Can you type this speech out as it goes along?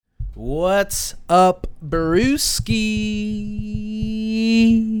What's up, Brewski?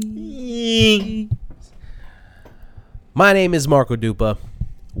 My name is Marco Dupa.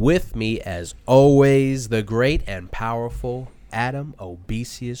 With me, as always, the great and powerful Adam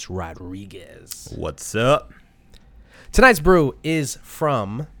Obesius Rodriguez. What's up? Tonight's brew is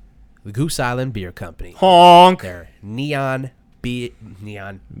from the Goose Island Beer Company. Honk. Their Neon Beer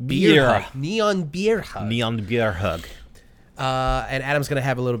Hug. And Adam's going to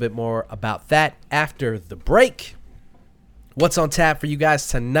have a little bit more about that after the break. What's on tap for you guys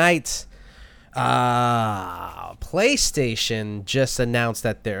tonight? PlayStation just announced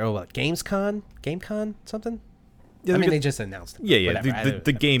that they're Gamescom something. Yeah, they just announced it. Yeah.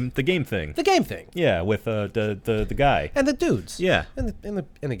 The game thing. The game thing. Yeah, with the guy And the dudes. Yeah. And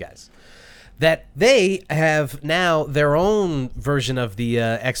the guys. That they have now their own version of the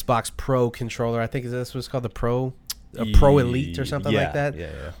Xbox Pro controller. I think this was called the Pro Elite or something like that.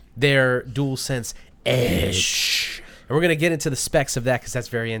 Yeah. Their DualSense Edge. And we're going to get into the specs of that because that's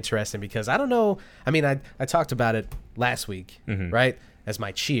very interesting because I don't know. I mean, I talked about it last week, right? As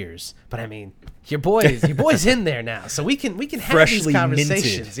my cheers. But I mean, your boy's in there now. So we can have Freshly these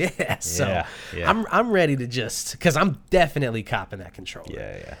conversations. minted. Yeah. So Yeah. I'm ready to just, because I'm definitely copping that controller.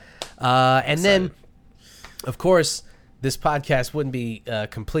 Yeah. And then, of course, this podcast wouldn't be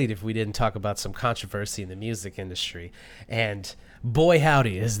complete if we didn't talk about some controversy in the music industry. And boy,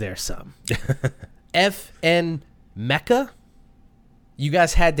 howdy, is there some. FN Meka, you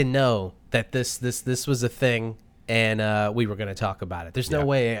guys had to know that this was a thing, and we were going to talk about it. There's no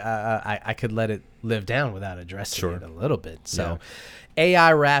way I could let it live down without addressing it a little bit. So,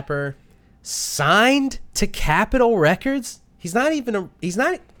 AI rapper signed to Capitol Records. He's not.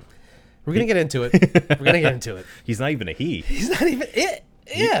 We're gonna get into it. He's not even a he. He's not even it.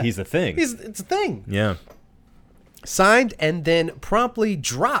 Yeah, He's a thing. It's a thing. Yeah. Signed and then promptly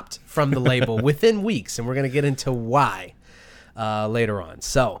dropped from the label within weeks, and we're going to get into why later on.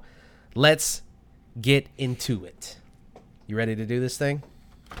 So let's get into it. You ready to do this thing?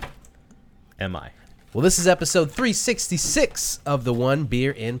 Am I? Well, this is episode 366 of the One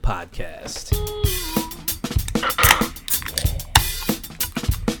Beer In podcast.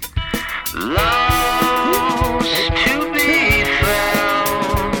 Lost to be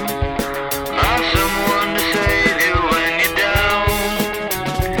found by someone to save you when you're down.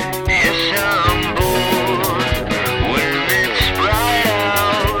 Yes, I'm bored when it's bright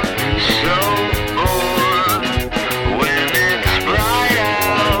out. So bored when it's bright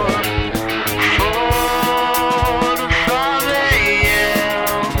out. 4 to 5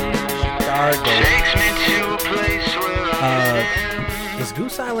 a.m. takes me to a place where I am. Is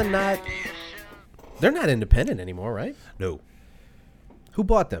Goose Island not... They're not independent anymore, right? No. Who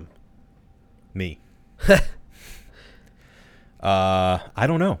bought them? Me. I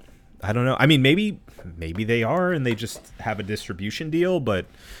don't know. I mean, maybe they are, and they just have a distribution deal. But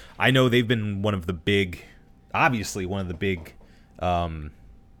I know they've been one of the big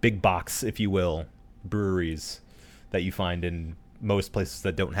big box, if you will, breweries that you find in most places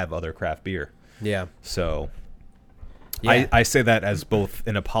that don't have other craft beer. Yeah. So Yeah. I say that as both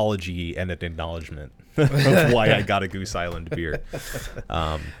an apology and an acknowledgement of why I got a Goose Island beer.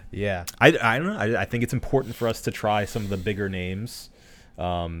 Yeah. I don't know. I think it's important for us to try some of the bigger names,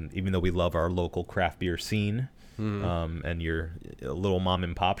 even though we love our local craft beer scene and your little mom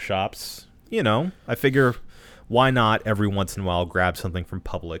and pop shops. You know, I figure why not every once in a while grab something from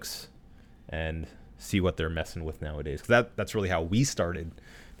Publix and see what they're messing with nowadays. Because that's really how we started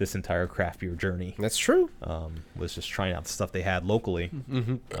this entire craft beer journey. That's true. Was just trying out the stuff they had locally,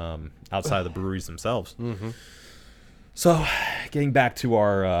 outside of the breweries themselves. So, getting back to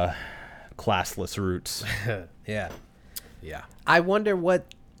our classless roots. Yeah. I wonder what...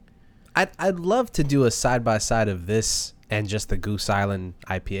 I'd love to do a side-by-side of this and just the Goose Island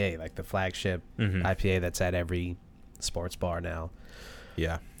IPA, like the flagship IPA that's at every sports bar now.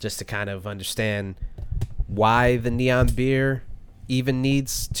 Yeah. Just to kind of understand why the neon beer even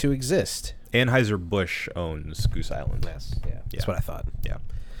needs to exist. Anheuser-Busch owns Goose Island. Yes. Yeah. That's what I thought. Yeah.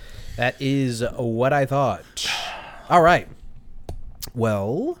 That is what I thought. All right.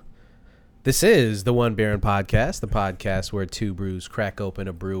 Well, this is the One Beer In podcast, the podcast where two brews crack open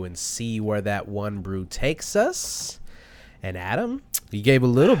a brew and see where that one brew takes us. And Adam, you gave a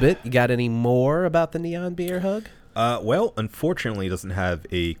little bit. You got any more about the neon beer hug? Well, unfortunately, it doesn't have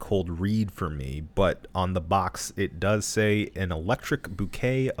a cold read for me, but on the box, it does say an electric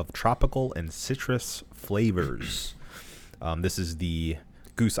bouquet of tropical and citrus flavors. This is the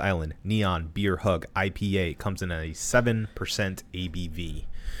Goose Island Neon Beer Hug IPA. It comes in at a 7% ABV.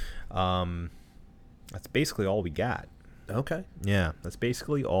 That's basically all we got. Okay. Yeah, that's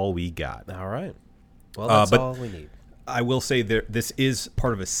basically all we got. All right. Well, that's all we need. I will say this is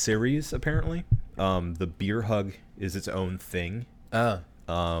part of a series, apparently. The Beer Hug is its own thing.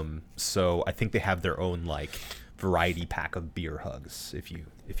 So I think they have their own like variety pack of beer hugs if you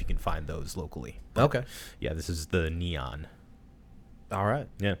can find those locally. But, okay. Yeah, this is the neon. All right.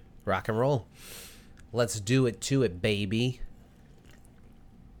 Yeah. Rock and roll. Let's do it to it, baby.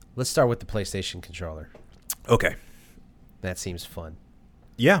 Let's start with the PlayStation controller. Okay. That seems fun.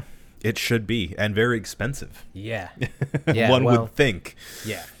 Yeah, it should be, and very expensive. Yeah. One would think.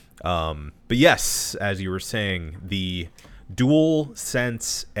 Yeah. But yes, as you were saying, the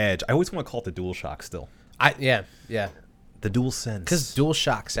DualSense Edge. I always want to call it the DualShock still. Yeah. The DualSense. Because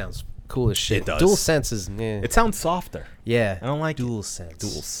DualShock sounds cool as shit. It does. DualSense is It sounds softer. Yeah. I don't like DualSense.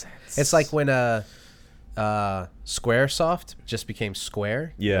 DualSense. It's like when Squaresoft just became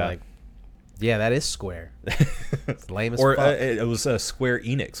Square. Yeah. Like, yeah, that is Square. It's lame as fuck. It was Square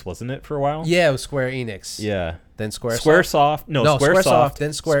Enix, wasn't it, for a while? Yeah, it was Square Enix. Yeah. Then Squaresoft. Squaresoft. No, Squaresoft.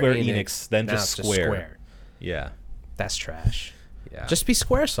 Then Square Enix. Then now just it's Square. Yeah. That's trash. Yeah. Just be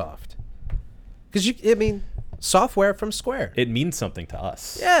Squaresoft. Because software from Square. It means something to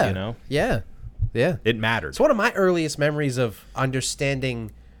us. Yeah. You know? Yeah. Yeah. It matters. It's one of my earliest memories of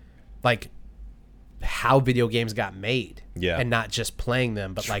understanding, like, how video games got made. Yeah. And not just playing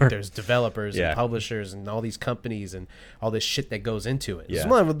them, but like there's developers Yeah. and publishers and all these companies and all this shit that goes into it. Yeah. It's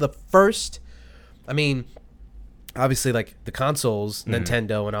one of the first, obviously like the consoles,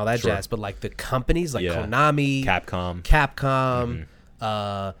 Nintendo and all that Sure. jazz, but like the companies like Yeah. Konami, Capcom.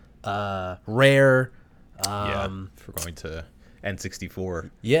 Rare, For going to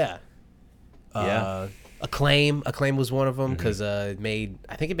N64. yeah. Yeah. Acclaim was one of them because it made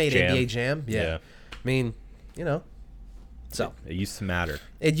Jam. NBA Jam. Yeah. So It used to matter.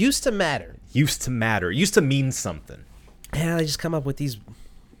 it used to matter. It used to mean something. And they just come up with these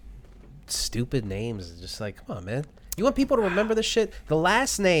stupid names. It's just like, come on, man. You want people to remember this shit? The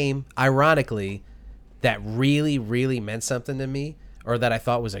last name, ironically, that really, really meant something to me, or that I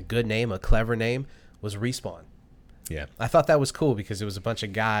thought was a good name, a clever name, was Respawn. Yeah. I thought that was cool because it was a bunch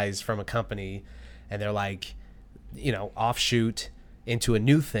of guys from a company, and they're like, offshoot into a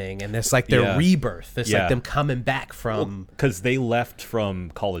new thing, and it's like their rebirth. It's like them coming back from Because they left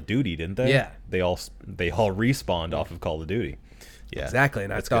from Call of Duty, didn't they? Yeah. They all respawned off of Call of Duty. Yeah. exactly.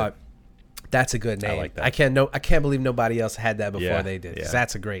 And That's I thought good. that's a good name. like that. I can't believe nobody else had that before Yeah, they did. 'Cause yeah.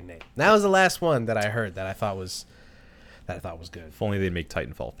 that's a great name. That was the last one that I heard that I thought was good. If only they'd make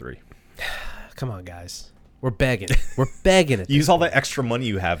Titanfall 3. Come on, guys. We're begging. We're begging it. Use all that extra money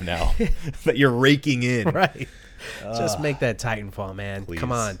you have now that you're raking in. Right. Just make that Titanfall, man. Please.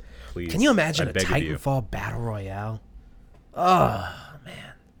 Come on. Please. Can you imagine I a beg of you. Titanfall battle royale? Oh,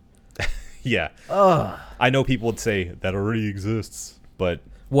 man. Yeah. Oh. I know people would say that already exists, but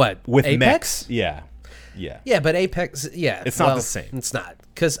What? with Apex? mechs, yeah. Yeah, but Apex, yeah. It's not the same. It's not.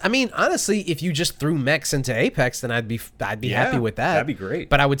 Because, honestly, if you just threw mechs into Apex, then I'd be happy with that. That'd be great.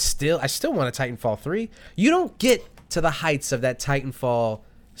 But I still want a Titanfall 3. You don't get to the heights of that Titanfall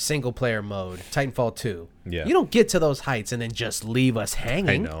single player mode, Titanfall 2. Yeah. You don't get to those heights and then just leave us hanging.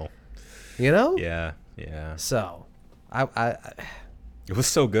 I know. You know? Yeah, yeah. So, It was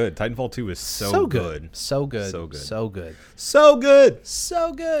so good. Titanfall 2 is so good. So good. So good. So good. So good.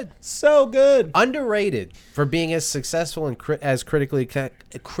 So good. So good. Underrated for being as successful and as critically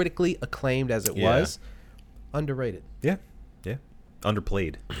acclaimed as it Yeah. was. Underrated. Yeah. Yeah.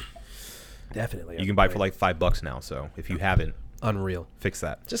 Underplayed. Definitely. You can buy it for like $5 now, so if you haven't, unreal. fix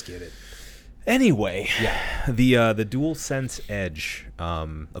that. Just get it. Anyway, Yeah. the DualSense Edge,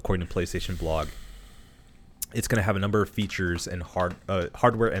 according to PlayStation Blog, it's going to have a number of features and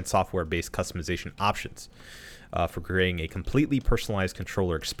hardware and software-based customization options for creating a completely personalized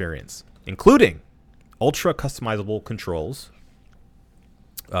controller experience, including ultra customizable controls,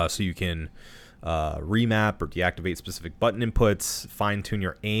 so you can remap or deactivate specific button inputs, fine-tune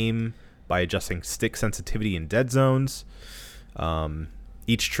your aim by adjusting stick sensitivity in dead zones.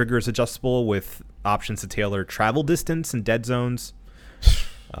 Each trigger is adjustable with options to tailor travel distance in dead zones.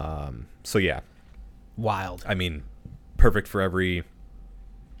 So yeah, Wild. I mean, perfect for every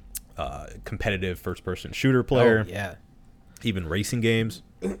competitive first-person shooter player, Oh, yeah. even racing games.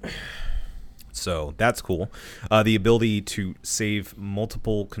 So that's cool. The ability to save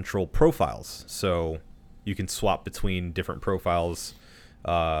multiple control profiles, so you can swap between different profiles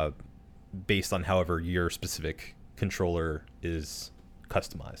based on however your specific controller is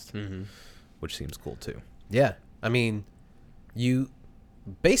customized, which seems cool too. Yeah. You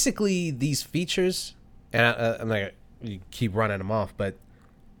basically these features, and I'm not gonna keep running them off, but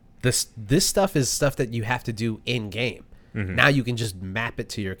this stuff is stuff that you have to do in game. Now you can just map it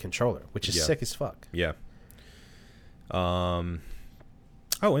to your controller, which is Yeah. sick as fuck. Yeah.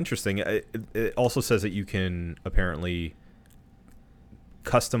 Oh, interesting. It also says that you can apparently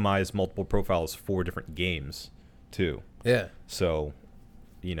customize multiple profiles for different games too. Yeah. So,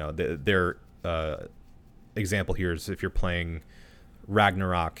 their example here is if you're playing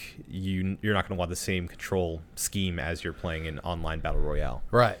Ragnarok, you're not going to want the same control scheme as you're playing in online battle royale.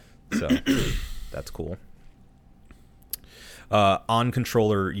 Right. So that's cool. On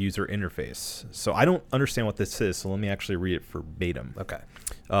controller user interface. So I don't understand what this is, so let me actually read it verbatim. Okay.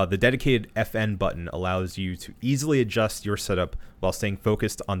 The dedicated FN button allows you to easily adjust your setup while staying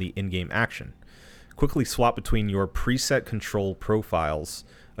focused on the in-game action. Quickly swap between your preset control profiles,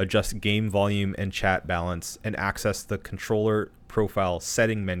 adjust game volume and chat balance, and access the controller profile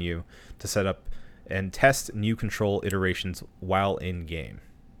setting menu to set up and test new control iterations while in-game.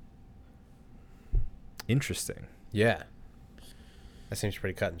 Interesting. Yeah. That seems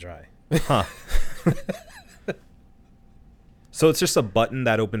pretty cut and dry. Huh. So it's just a button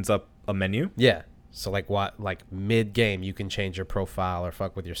that opens up a menu? Yeah. So like mid game you can change your profile or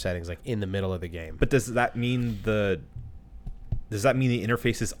fuck with your settings like in the middle of the game. But does that mean the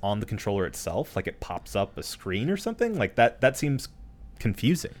interface is on the controller itself? Like it pops up a screen or something? Like that seems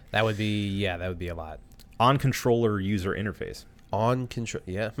confusing. That would be a lot. On controller user interface. On control.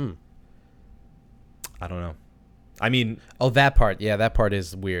 Yeah. I don't know. I mean, that part. Yeah, that part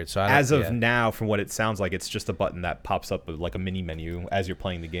is weird. So as of now, from what it sounds like, it's just a button that pops up like a mini menu as you're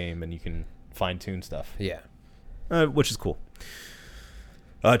playing the game, and you can fine tune stuff. Yeah. Which is cool.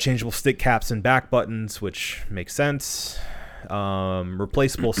 Changeable stick caps and back buttons, which makes sense.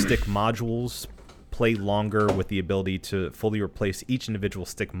 Replaceable stick modules play longer with the ability to fully replace each individual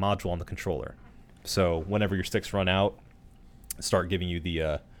stick module on the controller. So whenever your sticks run out, start giving you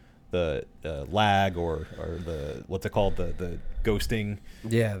the lag or the what's it called, the ghosting.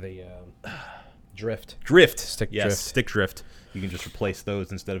 Yeah, the drift. Stick drift. Stick drift. You can just replace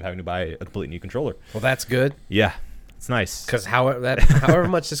those instead of having to buy a completely new controller. Well, that's good. Yeah, it's nice. Because however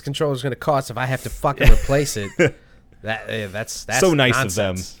much this controller is going to cost, if I have to fucking replace it, that's so nice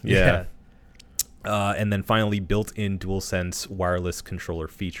nonsense. of them. Yeah. And then finally, built-in DualSense wireless controller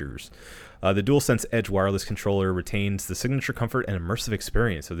features. The DualSense Edge wireless controller retains the signature comfort and immersive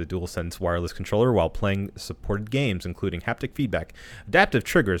experience of the DualSense wireless controller while playing supported games, including haptic feedback, adaptive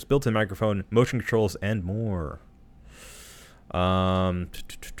triggers, built-in microphone, motion controls, and more.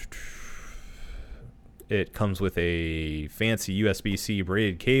 It comes with a fancy USB-C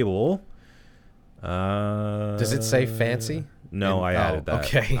braided cable. Does it say fancy? No, I added that.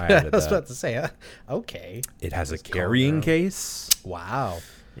 Okay. I was about to say, okay. It has a carrying case. Wow.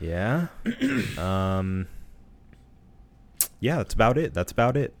 Yeah. Yeah, that's about it. But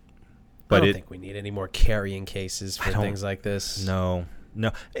I don't think we need any more carrying cases for things like this. No.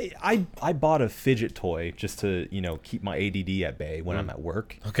 I bought a fidget toy just to, keep my ADD at bay when I'm at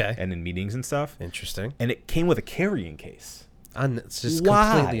work. Okay. And in meetings and stuff. Interesting. And it came with a carrying case. It's just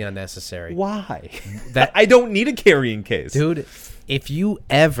completely unnecessary. Why? I don't need a carrying case. Dude, if you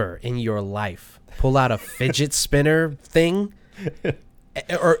ever in your life pull out a fidget spinner thing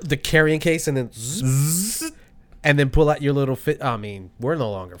or the carrying case and then zzz, and then pull out your little we're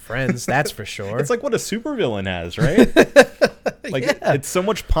no longer friends, that's for sure. It's like what a supervillain has, right? It's so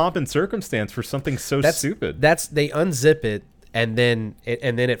much pomp and circumstance for something so stupid. They unzip it and then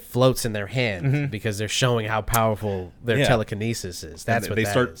it floats in their hand because they're showing how powerful their telekinesis is. That's what they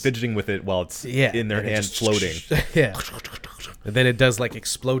that start is. fidgeting with it while it's in their hand floating. Yeah. And then it does like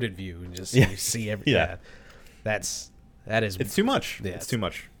exploded view and just you see everything. Yeah. That is it's too much. Yeah, it's too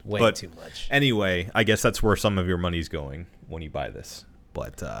much. Way too much. Anyway, I guess that's where some of your money's going when you buy this.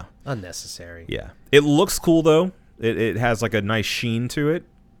 But unnecessary. Yeah. It looks cool though. It has like a nice sheen to it.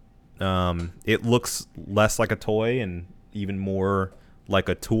 It looks less like a toy and even more like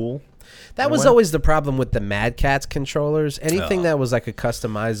a tool. That was always the problem with the Mad Catz controllers. Anything that was like a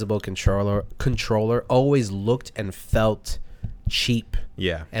customizable controller always looked and felt cheap.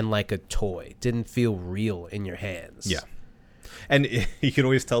 Yeah. And like a toy. Didn't feel real in your hands. Yeah. And you can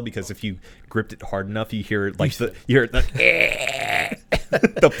always tell because if you gripped it hard enough, you hear it like the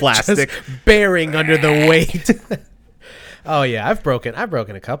plastic just bearing under the weight. Oh yeah, I've broken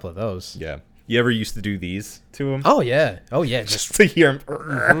a couple of those. Yeah. You ever used to do these to them? Oh yeah. Just to hear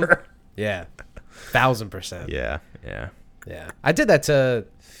them. Yeah. 1,000%. Yeah. I did that to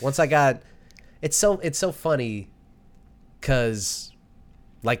once I got. It's so funny, because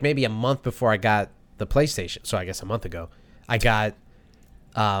like maybe a month before I got the PlayStation, so I guess a month ago, I got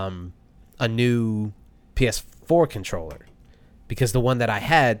a new PS4 controller because the one that I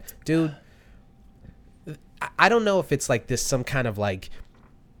had, dude, I don't know if it's like this some kind of like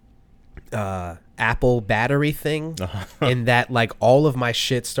Apple battery thing in that like all of my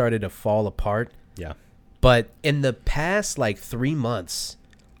shit started to fall apart. Yeah. But in the past like 3 months,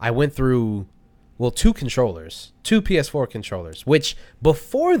 I went through, well, 2 PS4 controllers, which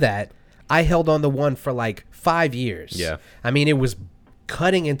before that, I held on to one for like 5 years. Yeah. I mean, it was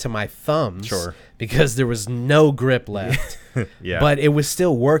cutting into my thumbs. Sure. Because there was no grip left. Yeah. But it was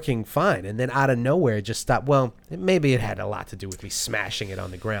still working fine. And then out of nowhere, it just stopped. Well, maybe it had a lot to do with me smashing it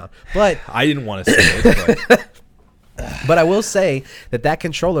on the ground. But I didn't want to say it, but but I will say that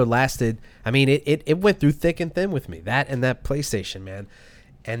controller lasted. I mean, it went through thick and thin with me. That and that PlayStation, man.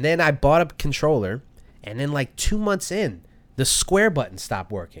 And then I bought a controller, and then like 2 months in, the square button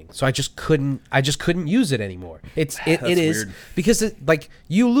stopped working. So I just couldn't use it anymore. It is weird. Because it, like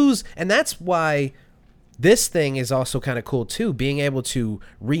you lose, and that's why this thing is also kind of cool too. Being able to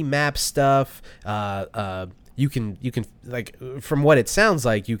remap stuff. You can like, from what it sounds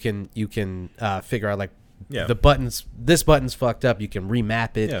like, you can figure out like, the buttons. This button's fucked up. You can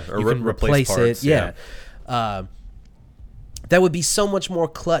remap it. Yeah, or you can replace parts, it. Yeah. That would be so much more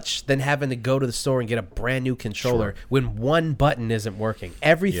clutch than having to go to the store and get a brand new controller when one button isn't working.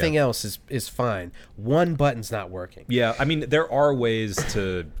 Everything else is fine. One button's not working. Yeah, I mean, there are ways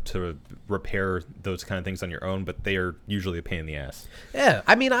to repair those kind of things on your own, but they are usually a pain in the ass. Yeah,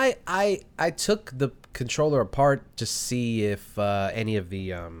 I mean, I took the controller apart to see if any of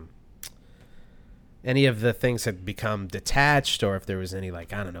the things had become detached, or if there was any,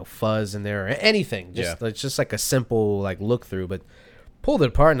 like, I don't know, fuzz in there or anything. It's just like a simple like look through. But pulled it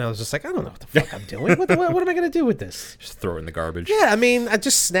apart and I was just like, I don't know what the fuck I'm doing. What am I gonna do with this? Just throw it in the garbage. Yeah, I mean, I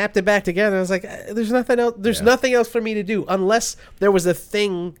just snapped it back together. I was like, there's nothing else. There's nothing else for me to do unless there was a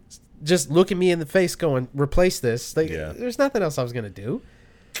thing just looking me in the face going, replace this. Like, there's nothing else I was gonna do.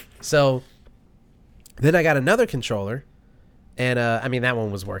 So then I got another controller. And, I mean, that one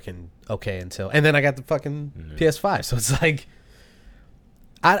was working okay and then I got the fucking PS5. So it's like,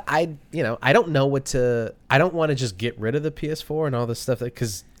 I don't know I don't want to just get rid of the PS4 and all this stuff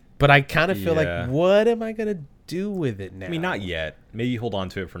but I kind of feel like, what am I going to do with it now? I mean, not yet. Maybe hold on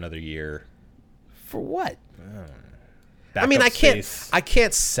to it for another year. For what? I mean, I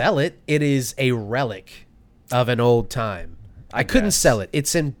can't sell it. It is a relic of an old time. I couldn't sell it.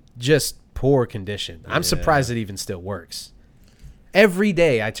 It's in just poor condition. I'm surprised it even still works. Every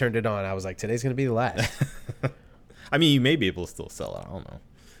day I turned it on, I was like, today's going to be the last. I mean, you may be able to still sell it. I don't know.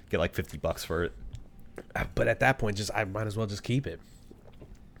 Get like $50 for it. But at that point, I might as well just keep it.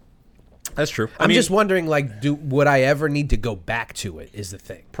 That's true. I'm just wondering, like, would I ever need to go back to it is the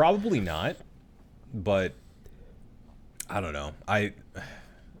thing. Probably not. But I don't know.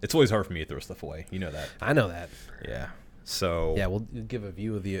 It's always hard for me to throw stuff away. You know that. I know that. Yeah. So yeah, we'll give a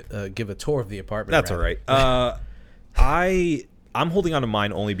view of give a tour of the apartment. That's all right. I'm holding on to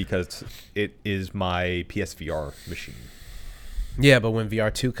mine only because it is my PSVR machine. Yeah, but when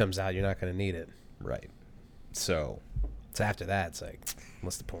VR2 comes out, you're not going to need it. Right. So after that, it's like,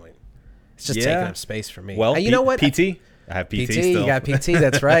 what's the point? It's just taking up space for me. Well, you know what? PT? I have PT still. You got PT.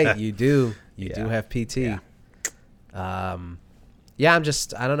 That's right. You do. You do have PT. Yeah. I'm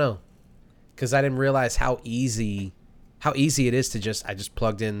just, I don't know. Because I didn't realize how easy it is to I just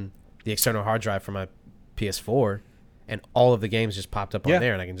plugged in the external hard drive for my PS4 and all of the games just popped up on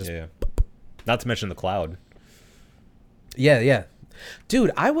there and I can just... Yeah. Not to mention the cloud. Yeah.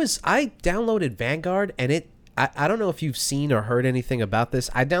 Dude, I downloaded Vanguard and I don't know if you've seen or heard anything about this.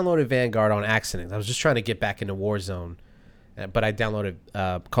 I downloaded Vanguard on accident. I was just trying to get back into Warzone, but I downloaded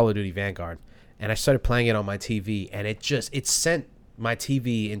Call of Duty Vanguard and I started playing it on my TV and it sent my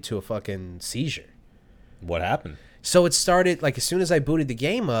TV into a fucking seizure. What happened? So it started, like, as soon as I booted the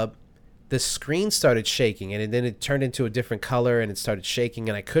game up, the screen started shaking, and then it turned into a different color, and it started shaking,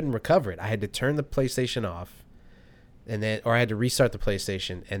 and I couldn't recover it. I had to turn the PlayStation off, or I had to restart the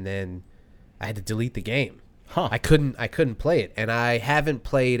PlayStation, and then I had to delete the game. Huh. I couldn't play it, and I haven't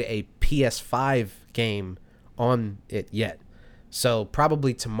played a PS5 game on it yet. So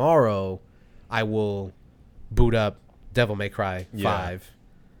probably tomorrow I will boot up Devil May Cry 5.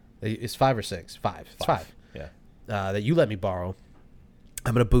 It's 5 or 6? 5. It's 5. Yeah. That you let me borrow.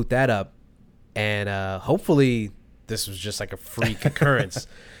 I'm going to boot that up. And hopefully this was just like a freak occurrence.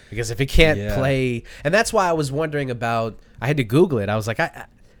 Because if it can't play... And that's why I was wondering about... I had to Google it. I was like,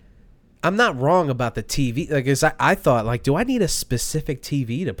 I'm not wrong about the TV. Like, I thought, like, do I need a specific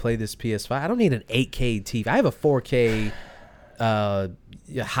TV to play this PS5? I don't need an 8K TV. I have a 4K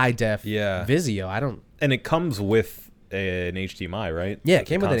high-def Vizio. I don't... And it comes with an HDMI, right? Yeah, it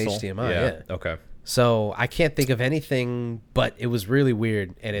came with an HDMI, yeah. Okay. So I can't think of anything, but it was really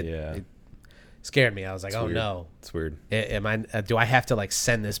weird. And scared me. I was like, oh weird. no. It's weird. Do I have to like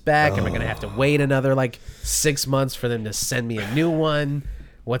send this back? Am I going to have to wait another like 6 months for them to send me a new one?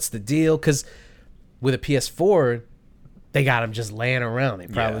 What's the deal? Because with a PS4, they got them just laying around.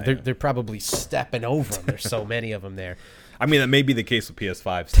 They're probably stepping over them. There's so many of them there. I mean, that may be the case with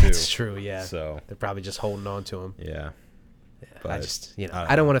PS5s too. That's true, yeah. So they're probably just holding on to them. yeah. I just,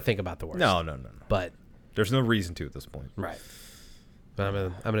 I don't want to think about the worst. No. But there's no reason to at this point. right. But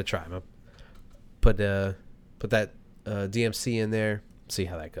I'm gonna try. I'm gonna put that DMC in there. See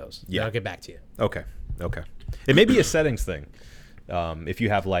how that goes. Yeah. Then I'll get back to you. Okay. It may be a settings thing. If you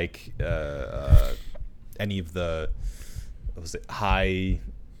have like any of the what was it high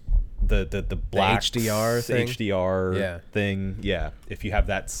the black HDR thing? HDR thing. Yeah. If you have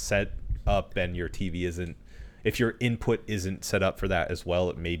that set up and your TV isn't, if your input isn't set up for that as well,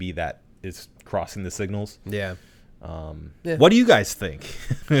 it may be that is crossing the signals. Yeah. What do you guys think?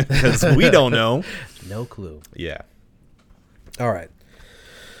 Because we don't know. No clue. Yeah. All right.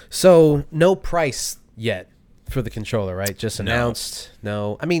 So no price yet for the controller, right? Just announced.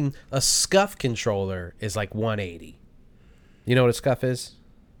 No. I mean, a SCUF controller is like $180. You know what a SCUF is?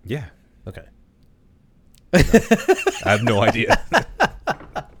 Yeah. Okay. I have no idea.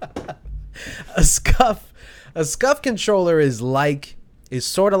 A SCUF controller is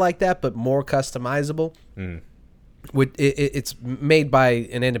sort of like that, but more customizable. It's made by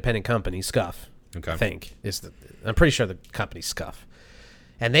an independent company, SCUF. Okay. I think I'm pretty sure the company's SCUF,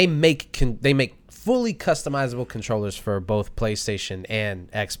 and they make fully customizable controllers for both PlayStation and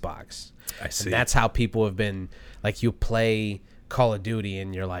Xbox. I see. And that's how people have been like, you play Call of Duty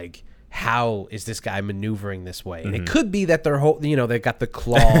and you're like, how is this guy maneuvering this way? And it could be that they got the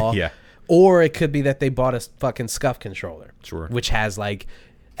claw. Yeah. Or it could be that they bought a fucking SCUF controller. Sure. Which has like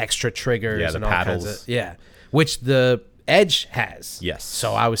extra triggers and all paddles. kinds of which the Edge has. Yes.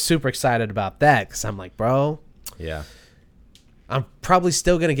 So I was super excited about that because I'm like, bro, Yeah. I'm probably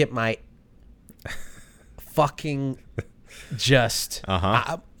still gonna get my fucking just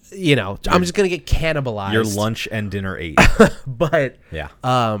I'm just gonna get cannibalized. Your lunch and dinner ate. But Yeah.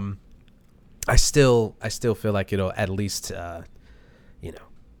 I still feel like it'll at least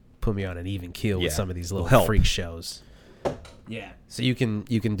put me on an even keel with some of these little freak shows. Yeah. So you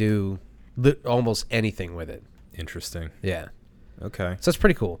can do almost anything with it. Interesting. Yeah. Okay. So it's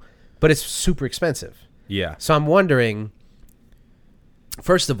pretty cool, but it's super expensive. Yeah. So I'm wondering,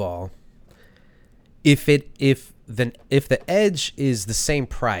 first of all, if the Edge is the same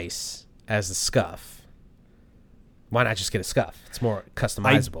price as the SCUF, why not just get a SCUF? It's more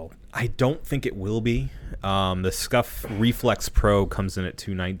customizable. I don't think it will be. The SCUF Reflex Pro comes in at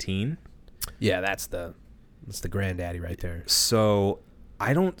 $219. Yeah, that's the granddaddy right there. So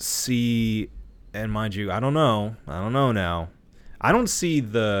I don't see, and mind you, I don't know now. I don't see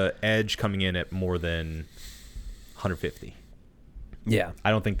the Edge coming in at more than $150. Yeah, I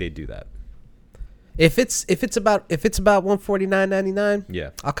don't think they'd do that. If it's about $149.99, Yeah,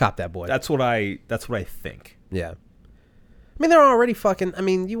 I'll cop that boy. that's what I think. Yeah. I mean, they're already fucking. I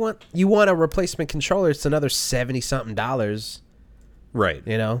mean, you want a replacement controller? It's another $70-something. Right.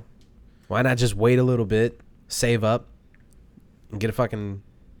 You know, why not just wait a little bit, save up, and get a fucking,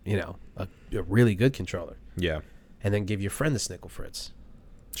 a really good controller, Yeah. and then give your friend the Snickle Fritz.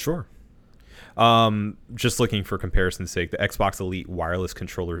 Sure. Just looking for comparison's sake, the Xbox Elite Wireless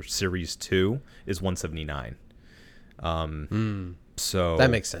Controller Series 2 is $179. So That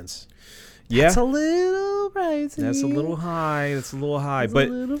makes sense. yeah, That's a little pricey. that's a little high. But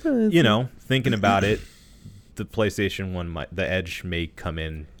thinking about it, the PlayStation 1, the Edge may come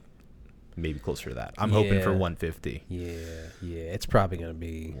in maybe closer to that. I'm hoping for Yeah. $150. Yeah. It's probably gonna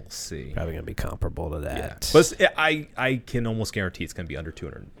be We'll see. comparable to Yeah. that. But I can almost guarantee it's gonna be under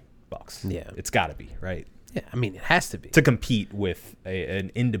 $200. Yeah. It's got to be, right? Yeah, I mean, it has to be. To compete with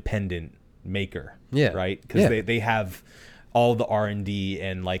an independent maker. Yeah. Right? Because Yeah. they have all the R&D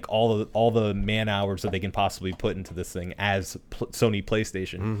and like all the man hours that they can possibly put into this thing as Sony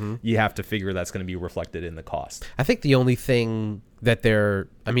PlayStation. Mm-hmm. You have to figure that's going to be reflected in the cost. I think the only thing that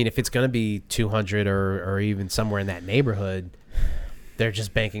if it's going to be 200 or even somewhere in that neighborhood, they're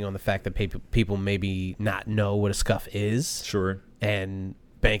just banking on the fact that people maybe not know what a SCUF is. Sure. And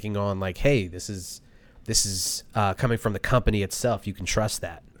banking on like, hey, this is coming from the company itself. You can trust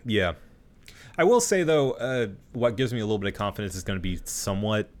that. Yeah. I will say, though, what gives me a little bit of confidence is going to be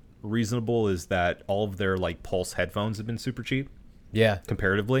somewhat reasonable is that all of their like Pulse headphones have been super cheap Yeah.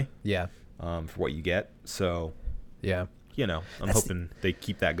 comparatively Yeah. for what you get. So, Yeah. I'm hoping they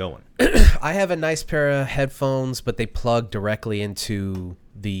keep that going. I have a nice pair of headphones, but they plug directly into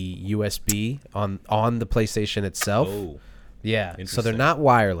the USB on the PlayStation itself. Oh, Yeah. So they're interesting. not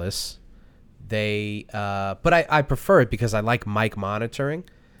wireless. but I prefer it because I like mic monitoring.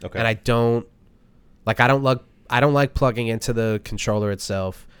 Okay. And I don't like plugging into the controller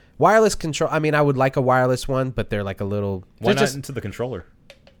itself. Wireless control. I mean, I would like a wireless one, but they're like a little. Why not into the controller?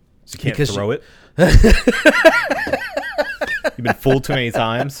 So you can't Because throw it. You've been fooled too many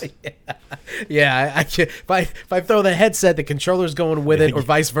times. Yeah, I can't. If I throw the headset, the controller's going with it, or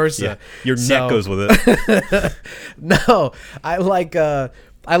vice versa. Yeah. Your neck goes with it. No, I like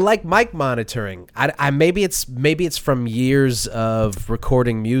mic monitoring. I maybe it's from years of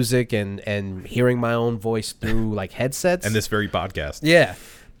recording music and hearing my own voice through like headsets. And this very podcast. Yeah,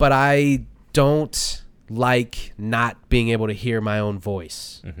 but I don't like not being able to hear my own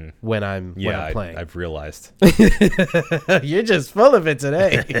voice when I'm playing. I've realized. You're just full of it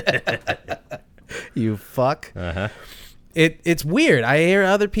today. You fuck. Uh-huh. It's weird. I hear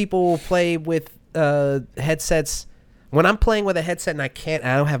other people play with headsets. When I'm playing with a headset and I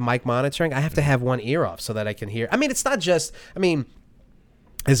don't have mic monitoring, I have to have one ear off so that I can hear. I mean, it's not just,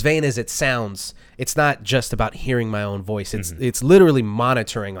 as vain as it sounds, it's not just about hearing my own voice. It's literally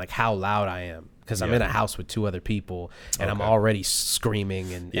monitoring like how loud I am. Because I'm in a house with two other people, and I'm already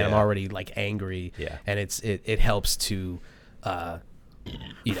screaming, and I'm already like angry, and it helps to,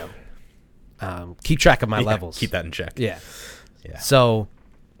 keep track of my levels. Keep that in check. Yeah. So,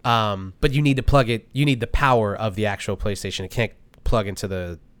 but you need to plug it. You need the power of the actual PlayStation. It can't plug into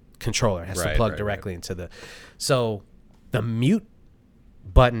the controller. It has to plug directly into the. So, the mute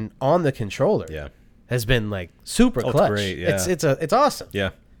button on the controller has been like super clutch. It's great. Yeah. It's awesome. Yeah.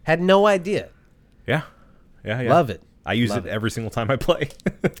 Had no idea. Yeah. Love it. I use it every single time I play.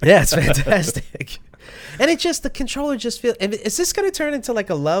 Yeah, it's fantastic. And the controller just feels. Is this going to turn into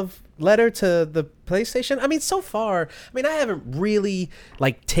like a love letter to the PlayStation? I mean, so far, I haven't really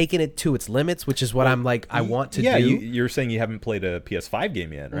like taken it to its limits, which is what I'm like. I want to do. Yeah, you're saying you haven't played a PS5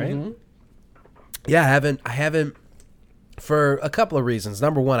 game yet, right? Mm-hmm. Yeah, I haven't for a couple of reasons.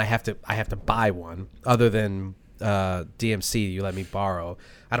 Number one, I have to buy one. Other than DMC, you let me borrow.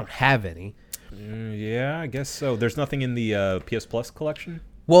 I don't have any. Yeah, I guess so. There's nothing in the PS Plus collection?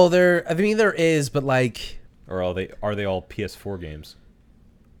 Well, there is, but like... Or are they all PS4 games?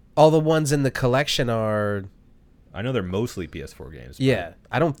 All the ones in the collection are... I know they're mostly PS4 games. Yeah.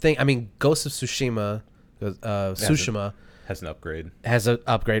 I don't think... Ghost of Tsushima... Tsushima... Has an upgrade. Has an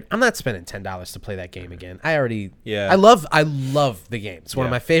upgrade. I'm not spending $10 to play that game again. I already... Yeah. I love the game. It's one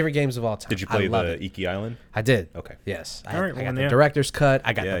of my favorite games of all time. Did you play the Iki Island? I did. Okay. Yes. All right, I got the director's cut.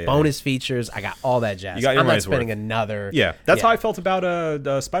 I got the bonus features. I got all that jazz. You got your I'm not money's spending worth. another... Yeah. That's how I felt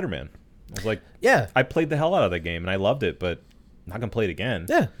about Spider-Man. I was like... Yeah. I played the hell out of that game, and I loved it, but I'm not going to play it again.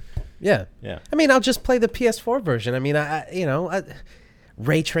 Yeah. I'll just play the PS4 version.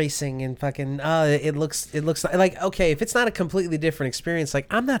 Ray tracing and fucking it looks like okay, if it's not a completely different experience, like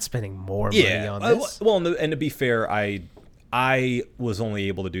I'm not spending more money on this. Well, and to be fair, I was only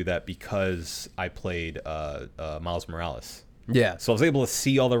able to do that because I played Miles Morales. Yeah. So I was able to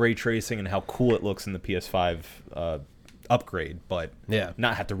see all the ray tracing and how cool it looks in the PS5 upgrade, but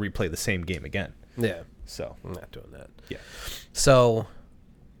not have to replay the same game again. Yeah. So I'm not doing that. Yeah. So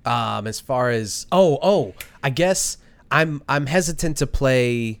as far as I guess I'm hesitant to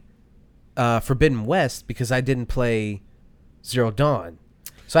play Forbidden West because I didn't play Zero Dawn.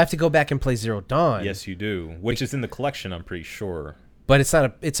 So I have to go back and play Zero Dawn. Yes, you do. Which is in the collection, I'm pretty sure. But it's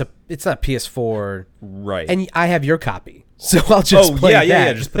not PS4. Right. And I have your copy. So I'll just play that.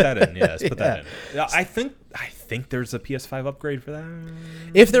 Yeah, just put that in. Yeah, just put that in. I think there's a PS5 upgrade for that.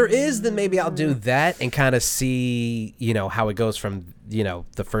 If there is, then maybe I'll do that and kind of see, how it goes from,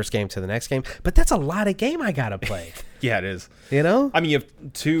 the first game to the next game. But that's a lot of game I got to play. Yeah, it is. You have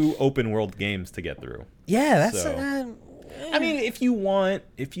 2 open world games to get through. Yeah, that's if you want,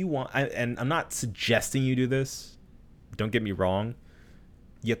 and I'm not suggesting you do this. Don't get me wrong.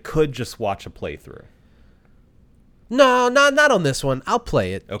 You could just watch a playthrough. No, not on this one. I'll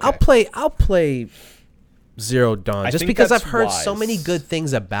play it. Okay. I'll play Zero Dawn just because I've heard so many good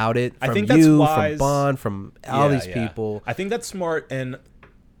things about it from from Bond, from all these people. I think that's smart, and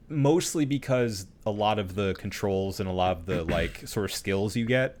mostly because a lot of the controls and a lot of the like sort of skills you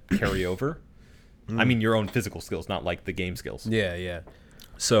get carry over. Your own physical skills, not like the game skills. Yeah.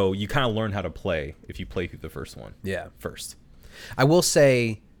 So you kind of learn how to play if you play through the first one. Yeah. First. I will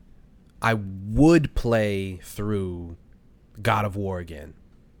say I would play through God of War again.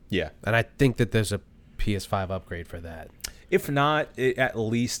 Yeah. And I think that there's a PS5 upgrade for that. If not, it at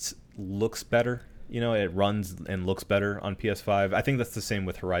least looks better. It runs and looks better on PS5. I think that's the same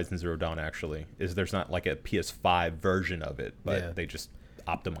with Horizon Zero Dawn, actually, is there's not like a PS5 version of it, but they just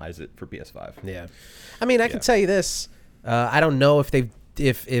optimize it for PS5. Yeah. I can tell you this. I don't know if they've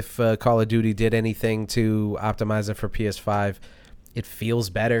if Call of Duty did anything to optimize it for PS5, it feels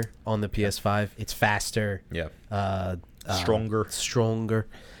better on the PS5. It's faster. Yeah. Stronger.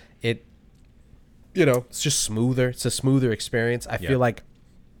 It's just smoother. It's a smoother experience. I feel like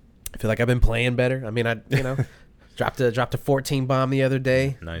I've been playing better. I mean, dropped a 14 bomb the other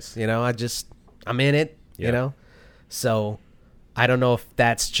day. Nice. I'm in it. So I don't know if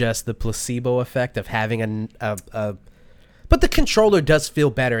that's just the placebo effect of having but the controller does feel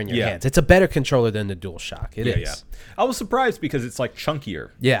better in your hands. It's a better controller than the DualShock. It is. Yeah. I was surprised because it's like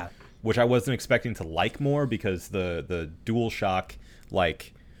chunkier. Yeah. Which I wasn't expecting to like more because the DualShock,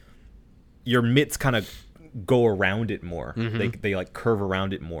 like, your mitts kind of go around it more. Mm-hmm. They like curve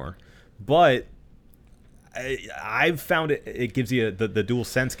around it more. But I've found it gives you the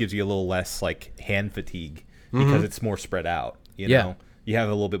DualSense gives you a little less like hand fatigue because it's more spread out. You know, you have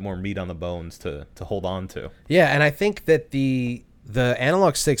a little bit more meat on the bones to hold on to. Yeah, and I think that the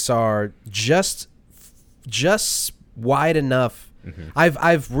analog sticks are just wide enough. Mm-hmm.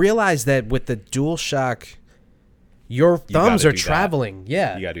 I've realized that with the DualShock, your thumbs are traveling.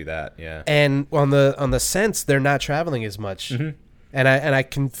 Yeah, you gotta do that. Yeah, and on the Sense, they're not traveling as much. Mm-hmm. And I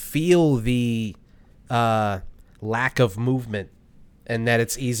can feel the lack of movement, and that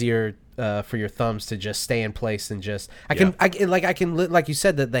it's easier for your thumbs to just stay in place and just I can like you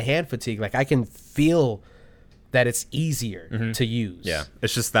said, the hand fatigue, like I can feel that it's easier to use. Yeah,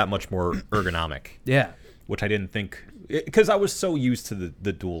 it's just that much more ergonomic. Yeah, which I didn't think, because I was so used to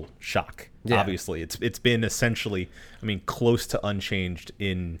the DualShock. Yeah. Obviously, it's been essentially, I mean, close to unchanged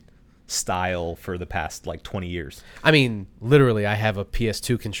in style for the past like 20 years. I mean, literally, I have a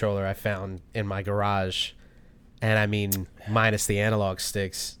PS2 controller I found in my garage, and I mean, minus the analog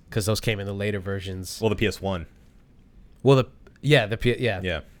sticks, because those came in the later versions. Well, the PS1. Well, yeah.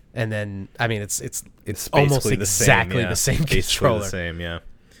 And then, I mean, it's almost exactly the same controller. The same, yeah.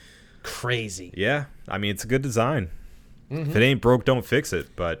 Crazy. Yeah, I mean, it's a good design. If it ain't broke, don't fix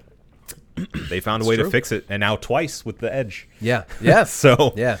it. But they found a way to fix it, and now twice with the Edge. Yeah. Yeah.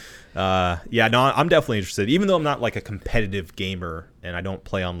 So yeah. No, I'm definitely interested. Even though I'm not like a competitive gamer and I don't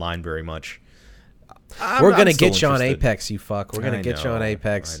play online very much. We're gonna get you on Apex, you fuck. We're gonna get you on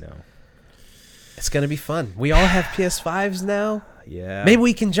Apex. I know. It's gonna be fun. We all have PS5s now. Yeah. Maybe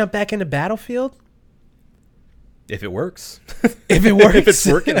we can jump back into Battlefield. If it works. If it works. If it's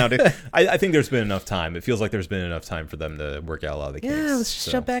working out. I think there's been enough time. It feels like there's been enough time for them to work out a lot of the kinks. Yeah, let's just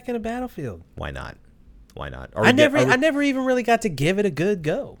jump back into Battlefield. Why not? I never even really got to give it a good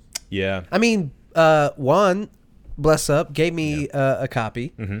go. Yeah. I mean, Juan, bless up, gave me a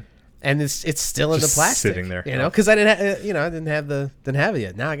copy. Mm-hmm. And it's still in the plastic, sitting there, because I didn't have it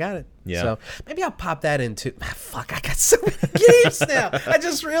yet. Now I got it. Yeah. So maybe I'll pop that into. Fuck, I got so many games now. I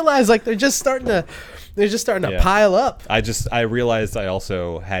just realized like they're just starting to pile up. I realized I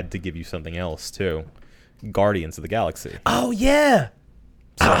also had to give you something else too, Guardians of the Galaxy. Oh yeah.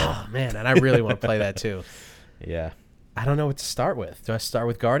 So. Oh man, and I really want to play that too. Yeah. I don't know what to start with. Do I start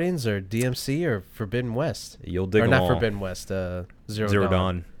with Guardians or DMC or Forbidden West? You'll dig or them not all. Forbidden West. Zero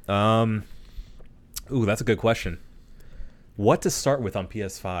Dawn. Ooh, that's a good question. What to start with on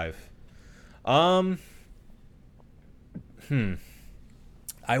PS5? I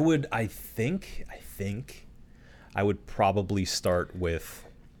think I would probably start with,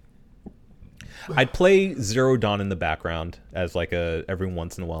 I'd play Zero Dawn in the background as like a every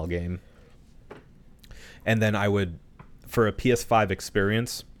once in a while game. And then I would, for a PS5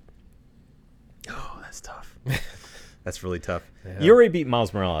 experience, oh, that's tough. That's really tough. Yeah. You already beat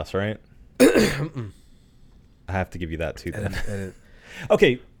Miles Morales, right? I have to give you that too then.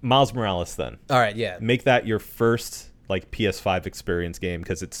 Okay, Miles Morales then. All right, yeah. Make that your first like PS5 experience game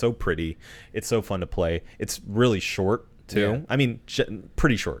because it's so pretty. It's so fun to play. It's really short too. Yeah. I mean,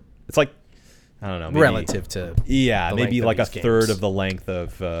 pretty short. It's like, I don't know. Maybe, relative to maybe like a third of the length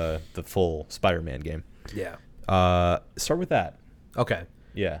of the full Spider-Man game. Yeah. Start with that. Okay.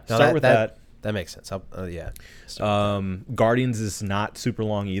 Yeah. Start with that. That makes sense. Guardians is not super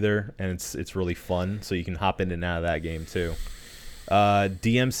long either, and it's really fun, so you can hop in and out of that game too.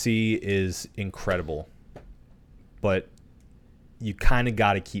 DMC is incredible, but you kind of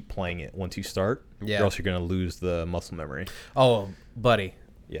got to keep playing it once you start, or else you're going to lose the muscle memory. Oh, buddy.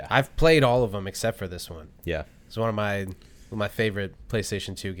 Yeah. I've played all of them except for this one. Yeah. It's one of my favorite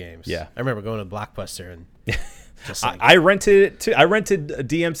PlayStation 2 games. Yeah. I remember going to Blockbuster and just like, I rented it too. I rented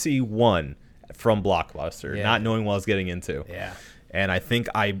DMC 1 from Blockbuster, not knowing what I was getting into. Yeah. And I think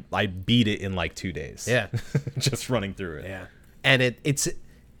I beat it in like 2 days. Yeah. Just running through it. Yeah. And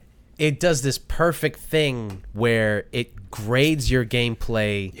it does this perfect thing where it grades your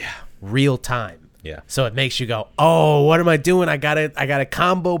gameplay real time. Yeah. So it makes you go, oh, what am I doing? I gotta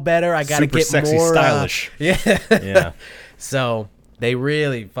combo better. I gotta Super get sexy, more stylish. Yeah. Yeah. So they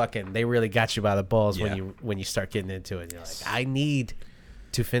really got you by the balls Yeah. when you start getting into it. You're like, I need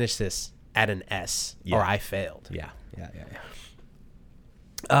to finish this at an S, Yeah. or I failed. Yeah.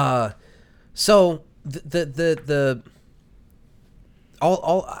 So the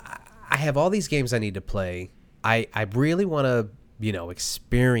I have all these games I need to play. I really want to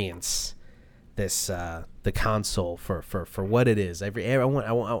experience this the console for what it is. I want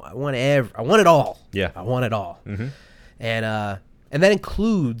it all. Yeah. I want it all. Mm-hmm. And that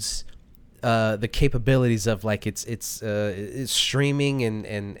includes the capabilities of like it's streaming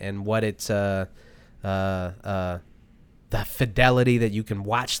and what it's the fidelity that you can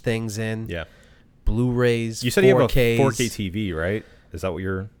watch things in. Yeah. Blu-rays. You said 4Ks. you have a 4K TV, right? Is that what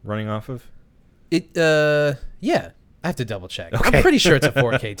you're running off of? Yeah. I have to double check. Okay. I'm pretty sure it's a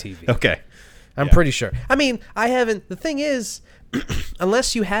 4K TV. Okay. I'm pretty sure. I mean, I haven't. The thing is,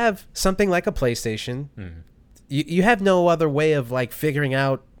 unless you have something like a PlayStation, you have no other way of like figuring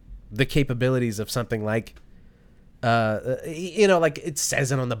out the capabilities of something like, like it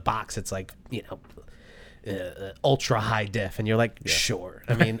says it on the box. It's like ultra high def, and you're like, sure.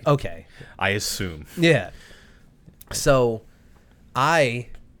 I mean, okay. I assume. Yeah. So, I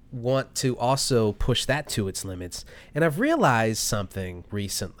want to also push that to its limits, and I've realized something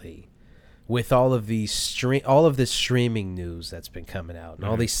recently with all of this streaming news that's been coming out, and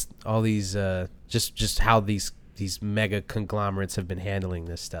all these just how these mega conglomerates have been handling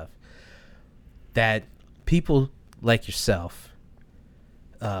this stuff, that people like yourself,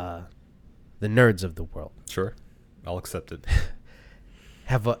 the nerds of the world, Sure, I'll accept it.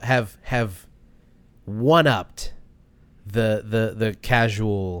 have one-upped the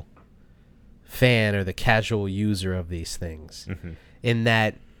casual fan or the casual user of these things, in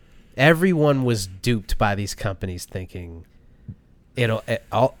that everyone was duped by these companies thinking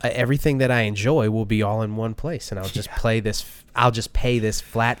everything that I enjoy will be all in one place, and I'll just I'll just pay this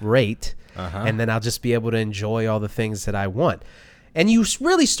flat rate, and then I'll just be able to enjoy all the things that I want. And you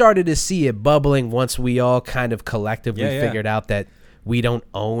really started to see it bubbling once we all kind of collectively figured out that we don't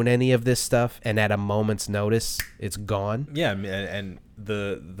own any of this stuff, and at a moment's notice, it's gone. Yeah, and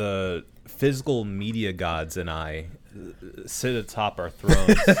the physical media gods and I sit atop our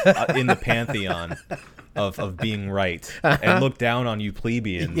thrones in the pantheon of being right, and look down on you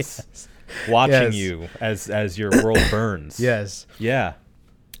plebeians, watching you as your world burns. Yes. Yeah.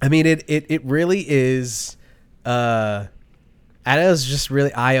 I mean, it really is. And it was just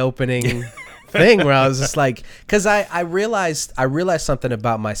really eye-opening thing where I was just like, because I realized something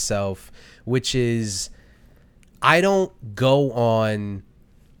about myself, which is I don't go on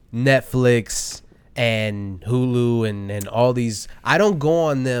Netflix and Hulu and all these. I don't go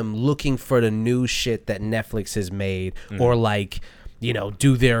on them looking for the new shit that Netflix has made, or like,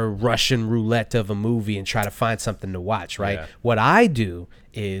 do their Russian roulette of a movie and try to find something to watch, right? Yeah. What I do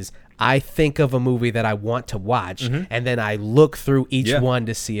is I think of a movie that I want to watch, and then I look through each one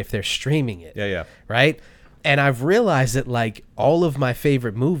to see if they're streaming it. Yeah. Right? And I've realized that, like, all of my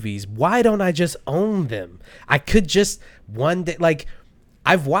favorite movies, why don't I just own them? I could just one day, like,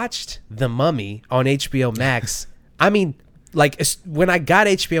 I've watched The Mummy on HBO Max. I mean, like, when I got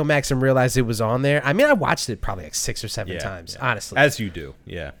HBO Max and realized it was on there, I mean, I watched it probably like 6 or 7 times, honestly. As you do,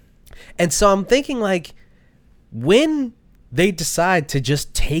 yeah. And so I'm thinking, like, when they decide to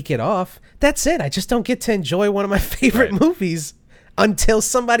just take it off, that's it. I just don't get to enjoy one of my favorite movies until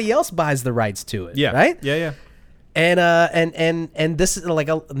somebody else buys the rights to it. Yeah. Right? Yeah. And this is like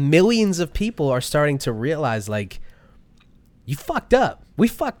millions of people are starting to realize, like, you fucked up. We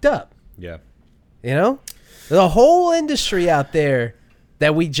fucked up. Yeah. There's a whole industry out there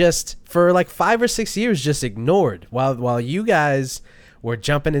that we just, for like 5 or 6 years, just ignored while you guys were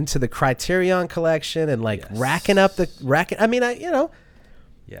jumping into the Criterion collection and like racking up the. I mean,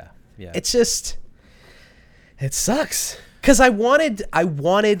 Yeah. it's just, it sucks. Because I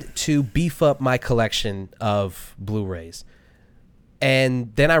wanted to beef up my collection of Blu-rays.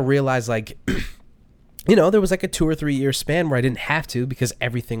 And then I realized, like, there was like a 2 or 3 year span where I didn't have to because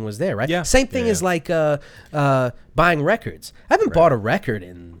everything was there, right? Yeah. Same thing as like buying records. I haven't bought a record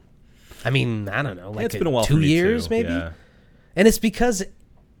in, I don't know, like it's been a while 2 for me years too. maybe. Yeah. And it's because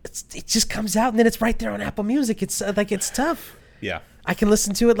it just comes out and then it's right there on Apple Music. It's like, it's tough. Yeah. I can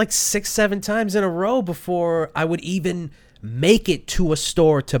listen to it like 6-7 times in a row before I would even make it to a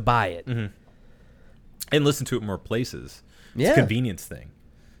store to buy it. And listen to it more places. It's a convenience thing.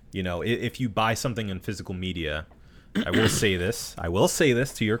 If you buy something in physical media, I will say this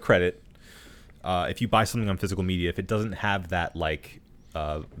to your credit. If you buy something on physical media, if it doesn't have that like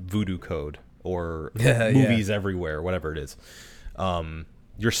voodoo code or movies everywhere, whatever it is.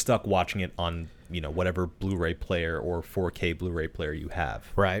 You're stuck watching it on, whatever Blu-ray player or 4K Blu-ray player you have.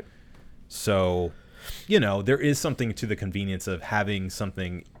 Right. So, there is something to the convenience of having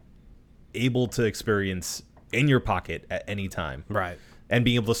something able to experience in your pocket at any time. Right. And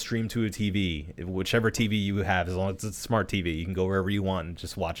being able to stream to a TV, whichever TV you have, as long as it's a smart TV, you can go wherever you want and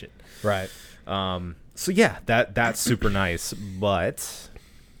just watch it. Right. So yeah, that's super nice, but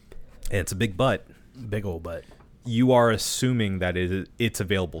it's a big but. Big old but. You are assuming that it's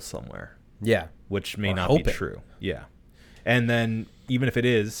available somewhere. Yeah. Which may not be true. Yeah. And then even if it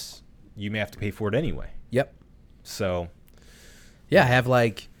is, you may have to pay for it anyway. Yep. So. Yeah, I have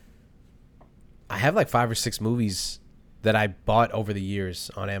like 5 or 6 movies that I bought over the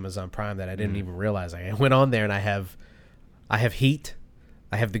years on Amazon Prime that I didn't even realize. I went on there and I have Heat,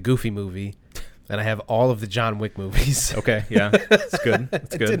 I have the Goofy movie, and I have all of the John Wick movies. Okay, yeah, that's good.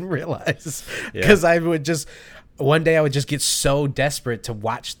 That's good. I didn't realize because I would just one day I would just get so desperate to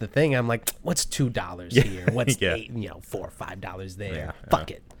watch the thing. I'm like, what's $2 here? What's $8, $4 or $5 there? Yeah,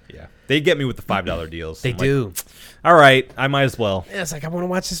 Fuck it. Yeah, they get me with the $5 deals. They do. Like, all right, I might as well. Yeah, it's like I want to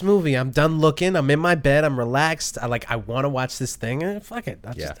watch this movie. I'm done looking. I'm in my bed. I'm relaxed. I want to watch this thing. Fuck it.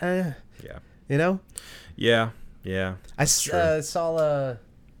 I'll just, Yeah. Yeah. Yeah. I saw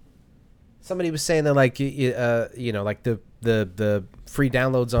somebody was saying that like like the free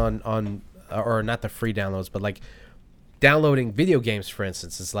downloads on or not the free downloads, but like downloading video games, for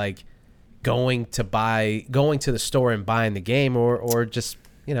instance, is like going to the store and buying the game or just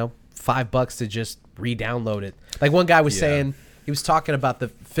 $5 to just re-download it. Like one guy was saying, he was talking about the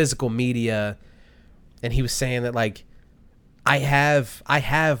physical media, and he was saying that like I have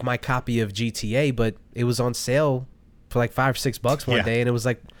my copy of GTA, but it was on sale for like $5 or $6 one day, and it was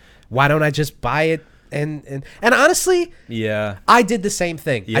like, why don't I just buy it? And honestly, I did the same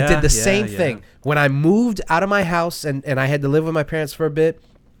thing. I did the same thing when I moved out of my house and I had to live with my parents for a bit.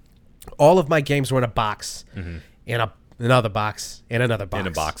 All of my games were in a box, in another box, in another box. In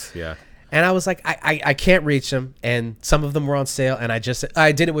a box, yeah. And I was like, I can't reach them, and some of them were on sale, and I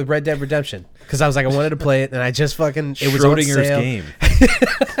did it with Red Dead Redemption because I was like, I wanted to play it, and I just fucking it was on sale. Game.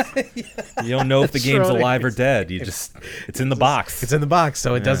 You don't know if the game's alive or dead. It's in the box. It's in the box,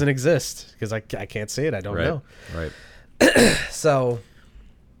 so it doesn't exist because I can't see it. I don't know. Right. So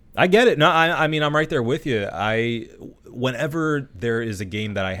I get it. No, I mean, I'm right there with you. Whenever there is a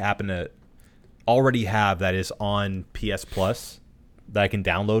game that I happen to already have that is on PS Plus that I can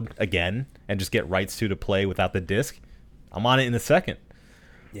download again and just get rights to play without the disc, I'm on it in a second.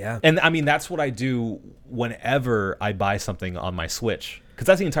 Yeah. And I mean, that's what I do whenever I buy something on my Switch, because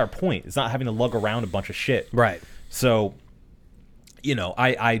that's the entire point. It's not having to lug around a bunch of shit. Right. So,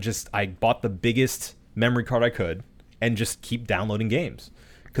 I bought the biggest memory card I could and just keep downloading games.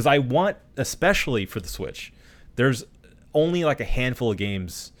 Because I want, especially for the Switch, there's only like a handful of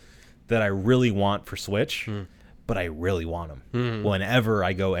games that I really want for Switch, but I really want them whenever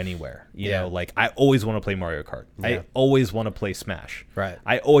I go anywhere. You know, like I always want to play Mario Kart. Yeah. I always want to play Smash. Right.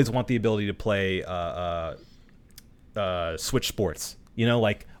 I always want the ability to play Switch Sports.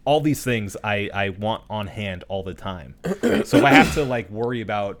 Like all these things I want on hand all the time. So if I have to like worry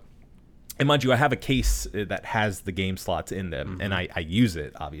about, and mind you, I have a case that has the game slots in them, and I use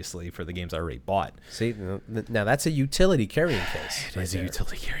it, obviously, for the games I already bought. See, now that's a utility carrying case. It is a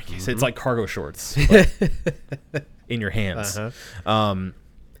utility carrying case. It's like cargo shorts, but in your hands.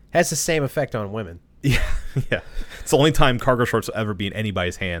 Has the same effect on women. Yeah. It's the only time cargo shorts will ever be in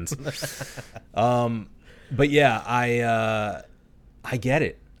anybody's hands. But yeah, I get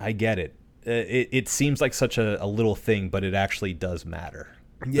it. It seems like such a little thing, but it actually does matter.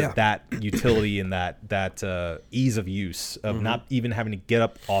 Yeah. That utility and that ease of use of not even having to get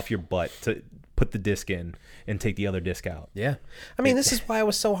up off your butt to put the disc in and take the other disc out. Yeah. I mean, this is why I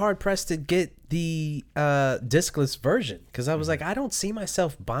was so hard pressed to get the discless version, because I was like, I don't see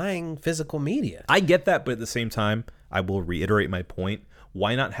myself buying physical media. I get that, but at the same time, I will reiterate my point.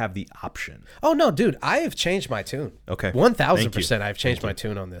 Why not have the option? Oh, no, dude. I have changed my tune. Okay. 1,000% I've changed my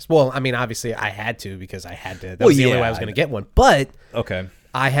tune on this. Well, I mean, obviously, I had to because I had to. That was the only way I was going to get one. But okay,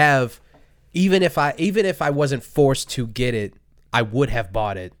 I have, even if I wasn't forced to get it, I would have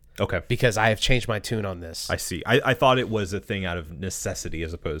bought it. Okay. Because I have changed my tune on this. I see. I thought it was a thing out of necessity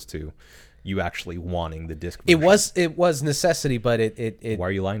as opposed to you actually wanting the disc version. It was necessity, but it Why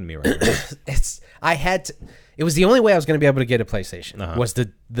are you lying to me right now? It was the only way I was going to be able to get a PlayStation was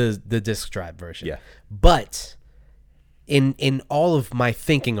the disc drive version. Yeah. But in all of my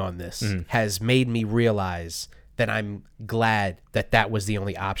thinking on this has made me realize that I'm glad that was the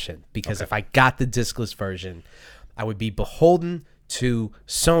only option, because if I got the discless version, I would be beholden to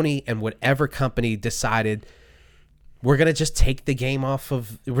Sony and whatever company decided we're going to just take the game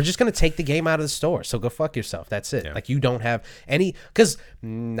we're just going to take the game out of the store. So go fuck yourself. That's it. Yeah. Like, you don't have any, because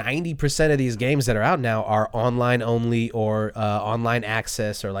 90% of these games that are out now are online only or online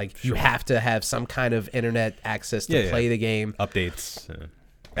access, or like you have to have some kind of internet access to play the game. Updates,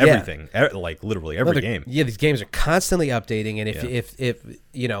 everything, like literally every game. Yeah, these games are constantly updating. And if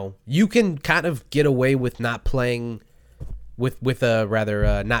you know, you can kind of get away with not playing with a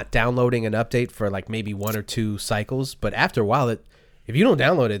rather not downloading an update for like maybe 1 or 2 cycles, but after a while, if you don't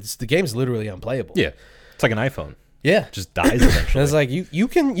download it, the game's literally unplayable. Yeah, it's like an iPhone. Yeah, it just dies eventually. It's like you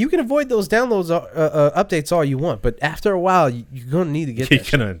can avoid those downloads updates all you want, but after a while, you're gonna need to get you're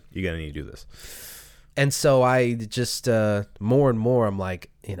gonna need to do this. And so I just more and more, I'm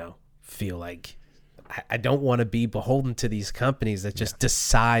like, you know, feel like I don't want to be beholden to these companies that just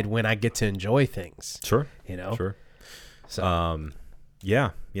decide when I get to enjoy things. Sure, you know, sure. So,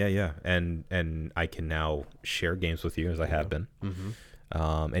 yeah, and I can now share games with you as I have been,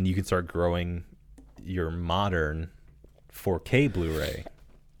 and you can start growing your modern 4K Blu-ray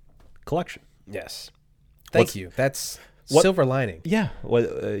collection. Yes, thank you. That's silver lining. Yeah,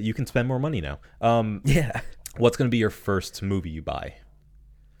 well, you can spend more money now. Yeah. What's going to be your first movie you buy?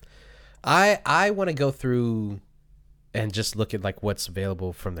 I want to go through and just look at like what's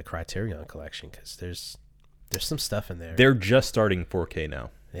available from the Criterion collection, because there's some stuff in there. They're just starting 4K now.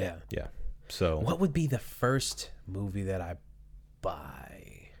 Yeah. Yeah. So what would be the first movie that I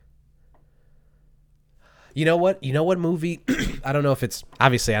buy? You know what movie? I don't know if it's,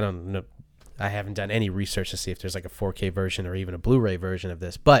 obviously I don't know. I haven't done any research to see if there's like a 4K version or even a Blu-ray version of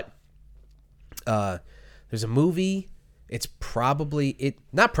this, but there's a movie. It's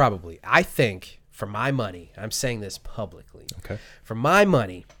not probably. I think, for my money, I'm saying this publicly. Okay. For my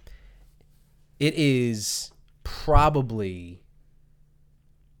money, it is probably,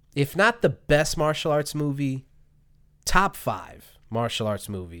 if not the best martial arts movie, top 5 martial arts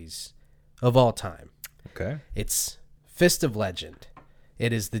movies of all time. Okay. It's Fist of Legend.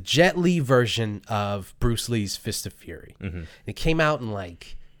 It is the Jet Li version of Bruce Lee's Fist of Fury. Mm-hmm. It came out in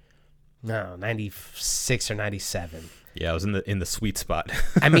 96 or 97. Yeah, I was in the sweet spot.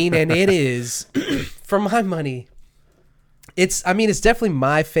 I mean, and it is, for my money, it's definitely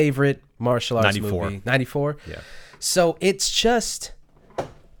my favorite martial arts 94. movie. 94? Yeah. So it's just,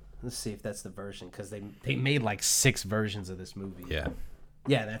 let's see if that's the version, because they made like 6 versions of this movie. Yeah.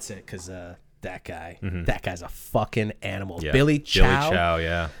 Yeah, that's it, because that guy's a fucking animal. Yeah. Billy Chow.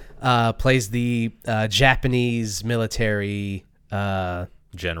 Yeah. Plays the Japanese military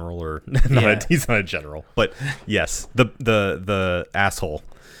general, or he's not a general, but yes, the asshole.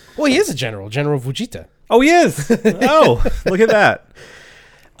 Well, he is a General Vegeta. Oh, he is. Oh, look at that.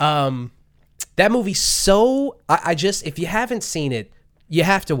 That movie, so I just, if you haven't seen it, you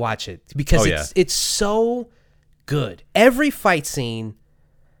have to watch it, because it's so good. Every fight scene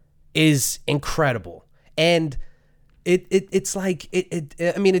is incredible, and it's like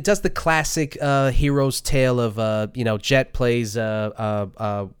I mean, it does the classic hero's tale of Jet plays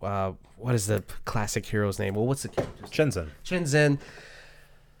what is the classic hero's name? Well, what's the character? Shenzhen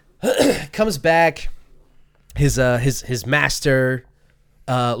comes back. His master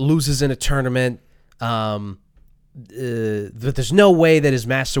loses in a tournament. But there's no way that his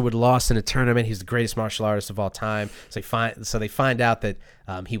master would have lost in a tournament. He's the greatest martial artist of all time. So they find out that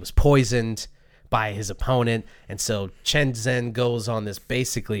he was poisoned by his opponent, and so Shenzhen goes on this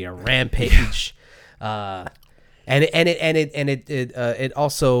basically a rampage. And it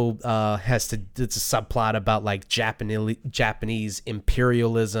also has to, it's a subplot about like Japanese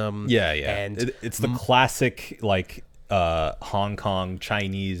imperialism. Yeah. And it's the classic like Hong Kong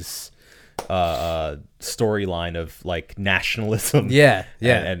Chinese storyline of like nationalism. Yeah.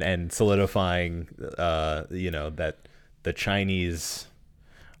 And solidifying that the Chinese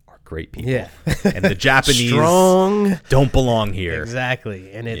are great people. Yeah. And the Japanese strong don't belong here.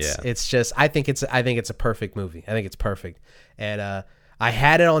 Exactly. And it's just, I think it's a perfect movie. I think it's perfect. And I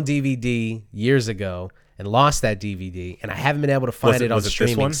had it on DVD years ago and lost that DVD, and I haven't been able to find it on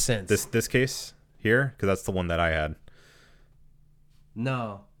streaming since. This case here, because that's the one that I had.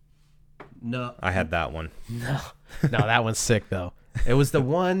 No, I had that one. No, that one's sick though. It was the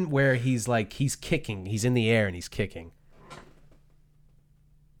one where he's kicking. He's in the air and he's kicking.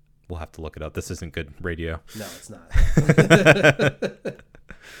 We'll have to look it up. This isn't good radio. No, it's not.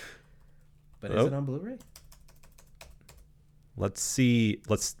 But is it on Blu-ray? Let's see.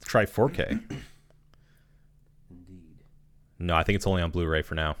 Let's try 4K. Indeed. No, I think it's only on Blu-ray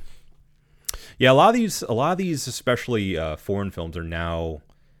for now. Yeah, a lot of these, especially foreign films, are now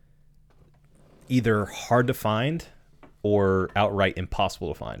either hard to find or outright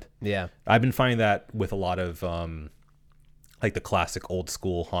impossible to find. Yeah. I've been finding that with a lot of like the classic old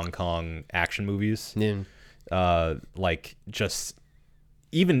school Hong Kong action movies. Yeah. Like just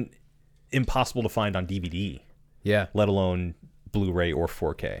even impossible to find on DVD. Yeah. Let alone Blu-ray or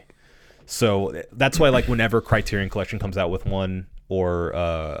 4K. So that's why, like, whenever Criterion Collection comes out with one, or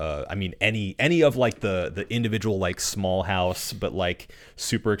I mean any of like the individual like small house but like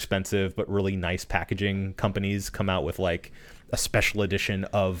super expensive but really nice packaging companies come out with like a special edition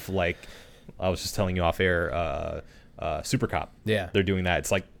of, like, I was just telling you off air, Super Cop. Yeah. They're doing that.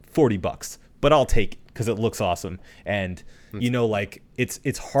 It's like $40, but I'll take it because it looks awesome. And you know, like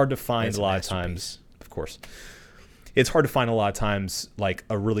it's hard to find a lot of times. Of course, it's hard to find a lot of times like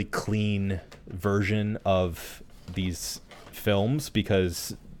a really clean version of these films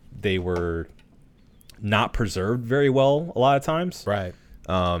because they were not preserved very well a lot of times. Right.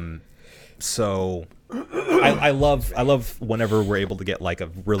 So I love whenever we're able to get like a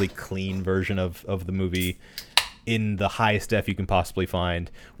really clean version of the movie in the highest def you can possibly find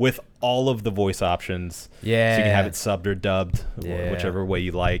with all of the voice options. Yeah. So you can have it subbed or dubbed, Yeah. whichever way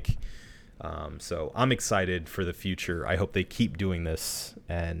you like. So I'm excited for the future. I hope they keep doing this.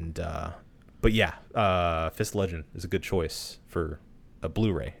 And but yeah, Fist Legend is a good choice for a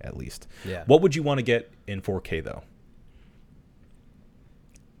Blu-ray at least. Yeah. What would you want to get in 4K though?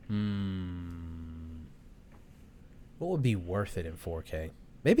 What would be worth it in 4K?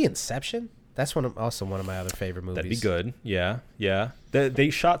 Maybe Inception? That's also one of my other favorite movies. That'd be good. Yeah, yeah. They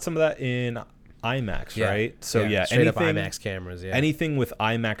shot some of that in IMAX, Yeah. So yeah, straight up anything, IMAX cameras. Yeah, anything with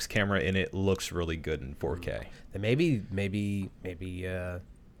IMAX camera in it looks really good in 4K. Then maybe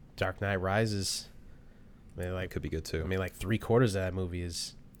Dark Knight Rises. Maybe like Could be good too. I mean, like 3/4 of that movie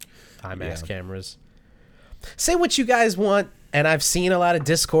is IMAX Yeah. cameras. Say what you guys want, and I've seen a lot of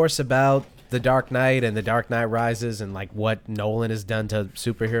discourse about The Dark Knight and The Dark Knight Rises and like what Nolan has done to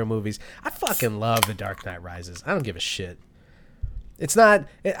superhero movies. I fucking love The Dark Knight Rises. I don't give a shit. It's not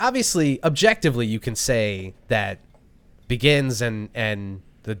obviously objectively you can say that Begins and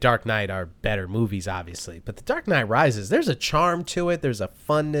The Dark Knight are better movies, obviously, but The Dark Knight Rises, there's a charm to it, there's a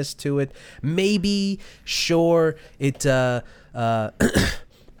funness to it. Maybe, sure, it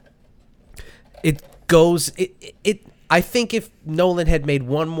it goes it. I think if Nolan had made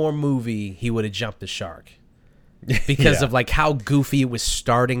one more movie, he would have jumped the shark because Yeah. of like how goofy it was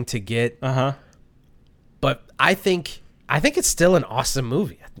starting to get. But I think it's still an awesome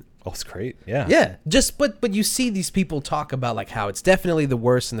movie. Oh, it's great. Yeah. Yeah, just but you see these people talk about like how it's definitely the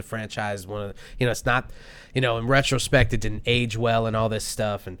worst in the franchise. One of it's not, in retrospect it didn't age well and all this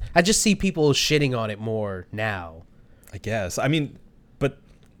stuff, and I just see people shitting on it more now. I guess. I mean, but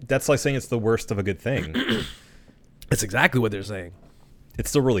that's like saying it's the worst of a good thing. That's exactly what they're saying. It's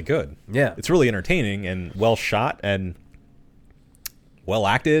still really good. Yeah. It's really entertaining and well shot and well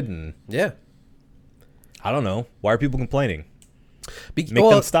acted, and Yeah, I don't know. Why are people complaining? Make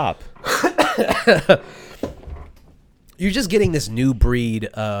well, them stop. You're just getting this new breed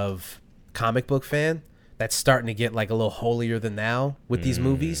of comic book fan that's starting to get like a little holier than thou with these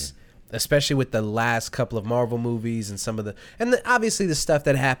movies, especially with the last couple of Marvel movies and some of obviously the stuff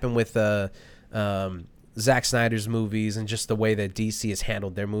that happened with Zack Snyder's movies and just the way that DC has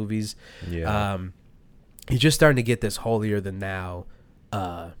handled their movies. Yeah. You're just starting to get this holier than thou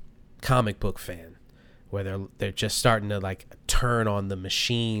comic book fan where they're just starting to like turn on the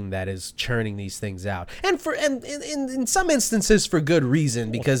machine that is churning these things out, and in some instances for good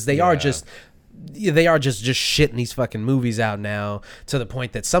reason, because they are just shitting these fucking movies out now to the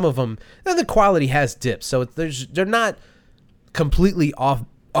point that some of them, the quality has dipped, so they're not completely off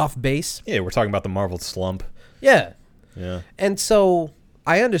base. Yeah, we're talking about the Marvel slump. Yeah. Yeah. And so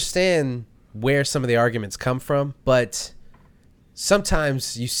I understand where some of the arguments come from, but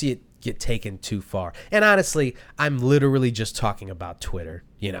sometimes you see it get taken too far. And honestly, I'm literally just talking about Twitter,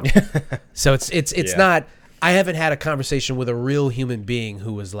 So it's Yeah. not, I haven't had a conversation with a real human being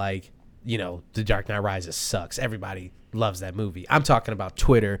who was like, The Dark Knight Rises sucks. Everybody loves that movie. I'm talking about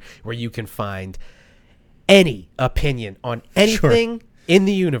Twitter, where you can find any opinion on anything in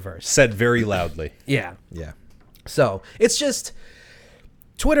the universe. Said very loudly. Yeah. Yeah. So it's just,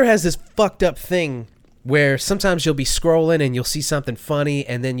 Twitter has this fucked up thing where sometimes you'll be scrolling and you'll see something funny,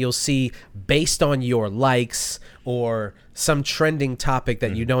 and then you'll see, based on your likes or some trending topic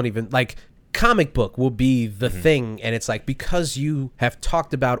that you don't even like, comic book will be the thing, and it's like, because you have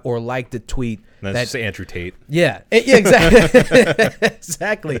talked about or liked a tweet That's just Andrew Tate. yeah, exactly.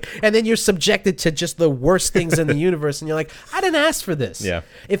 Exactly. And then you're subjected to just the worst things in the universe, and you're like, I didn't ask for this. Yeah.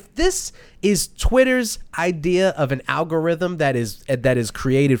 If this is Twitter's idea of an algorithm that is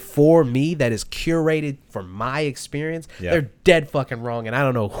created for me, that is curated for my experience. Yeah. They're dead fucking wrong, and I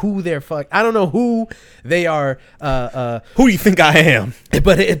don't know who I don't know who they are. Who do you think I am?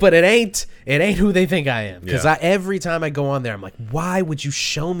 But it ain't who they think I am. Because Yeah. every time I go on there, I'm like, why would you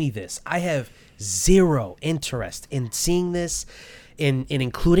show me this? I have zero interest in seeing this, in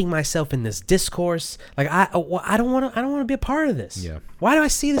including myself in this discourse. Like I don't want to be a part of this. Yeah. Why do I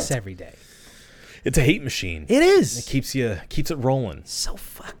see this every day? It's a hate machine. It is. It keeps it rolling. So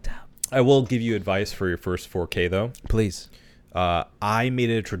fucked up. I will give you advice for your first 4K though. Please. I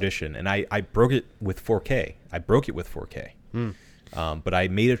made it a tradition, and I broke it with 4K. I broke it with 4K. But I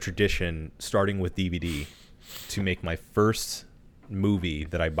made a tradition starting with DVD to make my first movie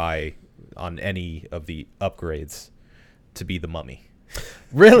that I buy on any of the upgrades to be The Mummy.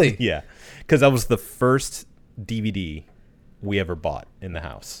 Really? Yeah, because that was the first DVD we ever bought in the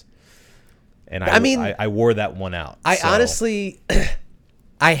house, and I wore that one out. Honestly,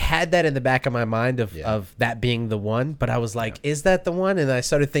 I had that in the back of my mind of that being the one, but I was like, is that the one? And I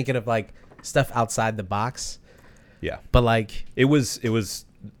started thinking of like stuff outside the box. Yeah, But like, it was.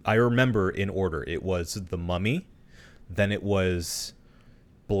 I remember in order. It was The Mummy, then it was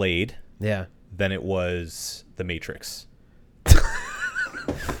Blade, yeah. then it was The Matrix.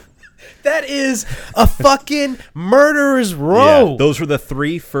 That is a fucking murderer's row. Yeah, those were the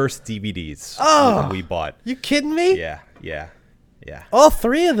 3 first DVDs we bought. You kidding me? Yeah. All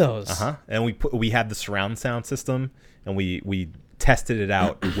 3 of those. And we had the surround sound system, and we tested it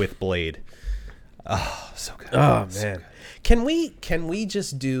out with Blade. Oh, so good. Oh man. Can we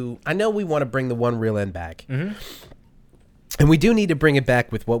just do, I know we want to bring the one real end back. Mm-hmm. And we do need to bring it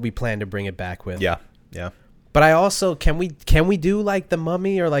back with what we plan to bring it back with. Yeah. But I also, can we do like The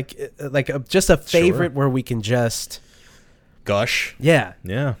Mummy, or just a favorite where we can just gush? Yeah.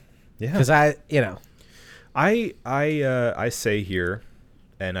 Because I say here,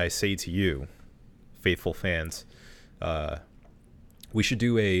 and I say to you, faithful fans, we should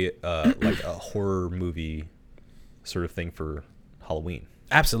do a horror movie sort of thing for Halloween.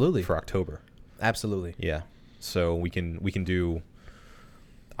 Absolutely. For October. Absolutely. Yeah. So we can do,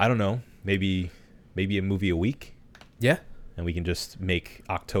 I don't know, maybe a movie a week. Yeah. And we can just make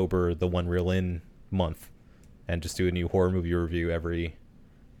October the one reel in month, and just do a new horror movie review every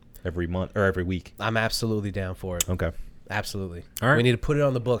month or every week. I'm absolutely down for it. Okay. Absolutely. All right. We need to put it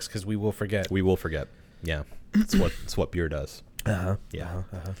on the books because we will forget. We will forget. Yeah. It's what beer does. Yeah.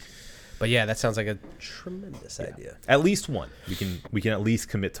 But yeah, that sounds like a tremendous idea. At least one. We can at least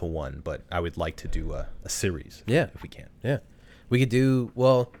commit to one, but I would like to do a series. Yeah. If we can. Yeah. We could do,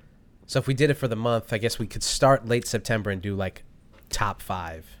 well, so if we did it for the month, I guess we could start late September and do like top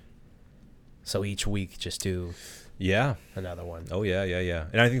 5. So each week just do another one. Oh yeah.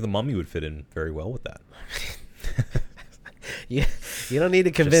 And I think The Mummy would fit in very well with that. Yeah, you don't need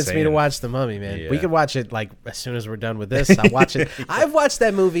to convince me to watch The Mummy, man. Yeah. We can watch it like as soon as we're done with this. I'll watch it. I've watched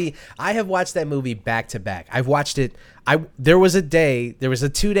that movie. I have watched that movie back to back. I've watched it. There was a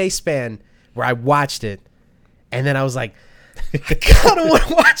 2-day span where I watched it, and then I was like, I kind of want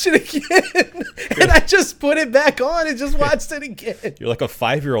to watch it again. And I just put it back on and just watched it again. You're like a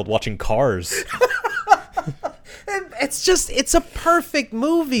 5-year-old watching Cars. It's a perfect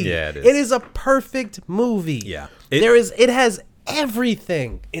movie. Yeah, it is. It is a perfect movie. Yeah. It has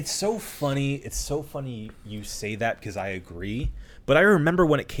everything. It's so funny. It's so funny you say that, because I agree. But I remember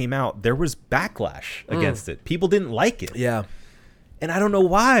when it came out, there was backlash against it. People didn't like it. Yeah. And I don't know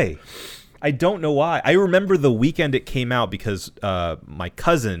why. I remember the weekend it came out, because one of my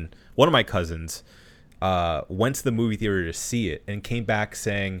cousins, went to the movie theater to see it and came back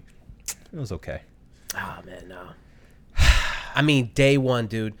saying it was okay. Oh man, no. I mean, day one,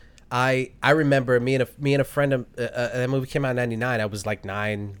 dude. I remember me and a friend. That movie came out in '99. I was like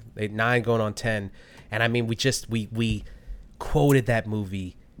 9 going on 10, and I mean, we quoted that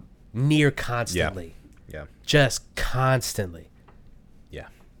movie near constantly. Yeah. Just constantly. Yeah.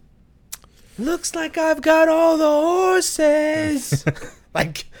 Looks like I've got all the horses.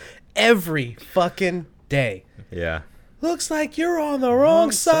 Like every fucking day. Yeah. Looks like you're on the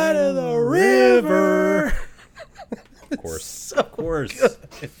wrong side of the river. Of course. So of course.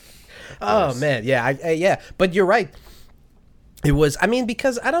 Oh man, yeah, yeah. But you're right. It was. I mean,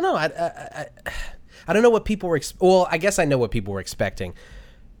 because I don't know. I don't know what people were. Well, I guess I know what people were expecting.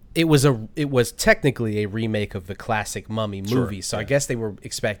 It was technically a remake of the classic Mummy movie, so I guess they were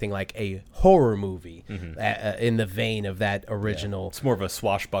expecting like a horror movie in the vein of that original. Yeah. It's more of a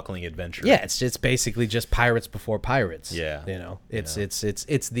swashbuckling adventure. Yeah, it's basically just pirates before pirates. Yeah, you know, it's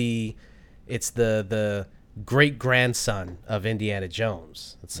the great grandson of Indiana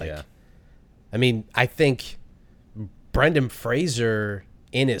Jones. It's like I mean, I think Brendan Fraser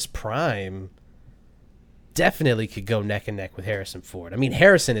in his prime definitely could go neck and neck with Harrison Ford. I mean,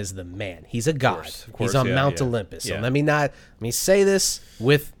 Harrison is the man. He's a god. Of course, He's on yeah, Mount yeah. Olympus. So Yeah. let me say this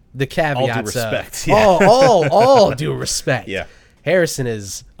with the caveats. All due respect. All due respect. Yeah. Harrison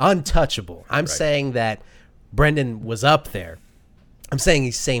is untouchable. I'm saying that Brendan was up there. I'm saying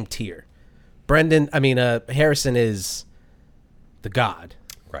he's same tier. Harrison is the god.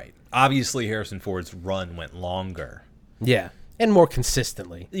 Right. Obviously, Harrison Ford's run went longer. Yeah. And more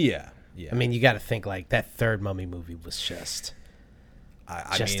consistently. Yeah. I mean, you got to think like that third Mummy movie was just.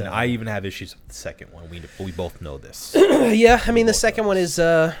 I even have issues with the second one. We both know this. Yeah, I mean, the second one is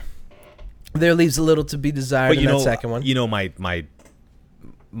there leaves a little to be desired in that second one. You know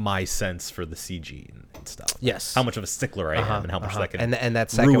my sense for the CG and stuff. Yes. How much of a stickler I am and how much that can and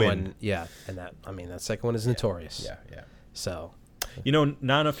that second ruin. one, yeah, and that second one is notorious. Yeah. So,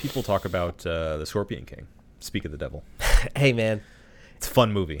 not enough people talk about the Scorpion King. Speak of the devil. hey man, It's a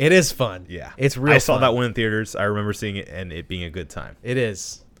fun movie. it is fun. Yeah. It's real. I saw fun. that one in theaters. I remember seeing it and it being a good time. It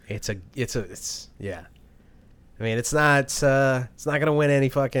is. It's yeah. I mean, it's not gonna win any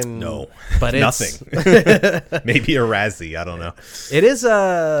fucking but it's nothing. Maybe a Razzie. I don't know. It is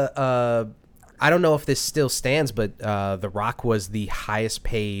I don't know if this still stands, but The Rock was the highest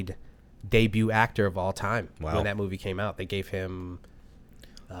paid debut actor of all time when that movie came out. They gave him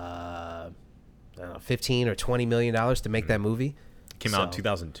I don't know, $15 or $20 million to make that movie. Came out in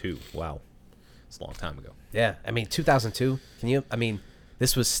 2002. Wow, it's a long time ago. Yeah, I mean 2002.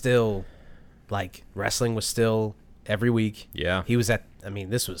 This was still like wrestling was still every week. Yeah, he was at. I mean,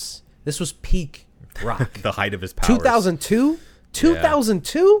 this was peak Rock. The height of his powers. 2002.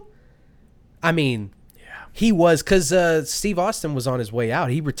 2002. I mean, he was because Steve Austin was on his way out.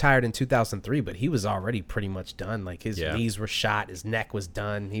 He retired in 2003, but he was already pretty much done. Like his knees were shot, his neck was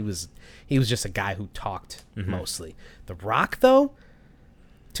done. He was just a guy who talked mostly. The Rock though,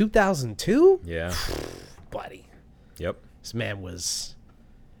 2002. Yeah, buddy. Yep. This man was.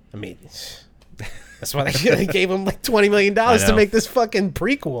 I mean, that's why they gave him like $20 million to make this fucking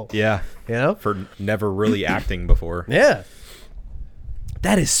prequel. Yeah, for never really acting before. Yeah.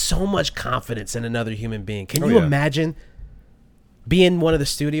 That is so much confidence in another human being. Can you imagine being one of the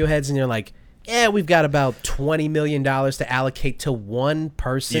studio heads and you're like, yeah, we've got about $20 million to allocate to one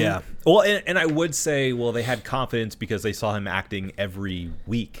person? Yeah. Well, and I would say, they had confidence because they saw him acting every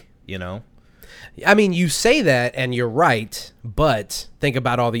week, I mean, you say that and you're right, but think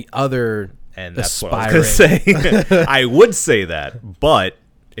about all the other and that's aspiring. what I was going to say. I would say that, but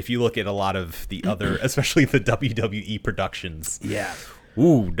if you look at a lot of the other, especially the WWE productions. Yeah.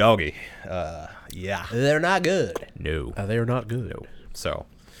 Ooh, doggy. Yeah. They're not good. No. They're not good. No. So,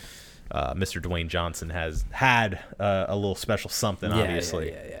 Mr. Dwayne Johnson has had a little special something,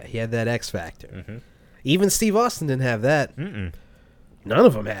 obviously. Yeah. He had that X factor. Mm-hmm. Even Steve Austin didn't have that. None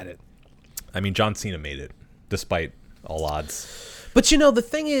of them had it. I mean, John Cena made it, despite all odds. But the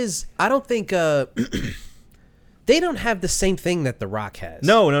thing is, I don't think they don't have the same thing that The Rock has.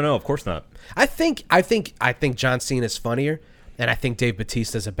 No, of course not. I think John Cena's funnier. And I think Dave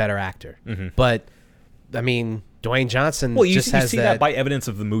Bautista's a better actor. Mm-hmm. But, I mean, Dwayne Johnson you see that by evidence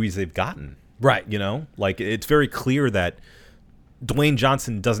of the movies they've gotten. Right. Like, it's very clear that Dwayne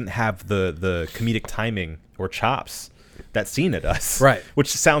Johnson doesn't have the comedic timing or chops that Cena does. Right. Which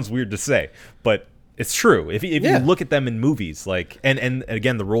sounds weird to say, but it's true. If you look at them in movies, like, and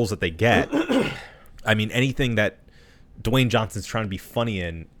again, the roles that they get, I mean, anything that Dwayne Johnson's trying to be funny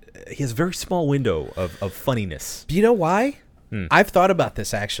in, he has a very small window of funniness. Do you know why? I've thought about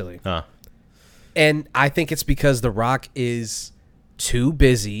this actually. And I think it's because The Rock is too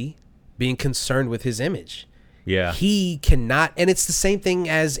busy being concerned with his image. Yeah. He cannot, and it's the same thing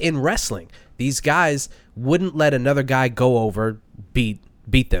as in wrestling. These guys wouldn't let another guy go over, beat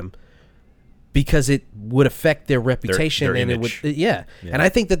them, because it would affect their reputation their and image. it would And I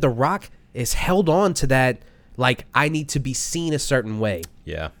think that The Rock is held on to that, like, I need to be seen a certain way.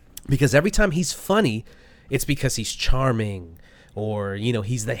 Yeah. Because every time he's funny, it's because he's charming or,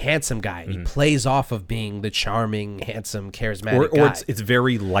 he's the handsome guy. He plays off of being the charming, handsome, charismatic guy. Or it's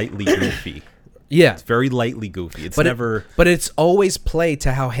very lightly goofy. Yeah. It's very lightly goofy. It's but never... but it's always played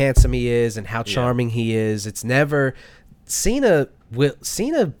to how handsome he is and how charming he is. It's never... Cena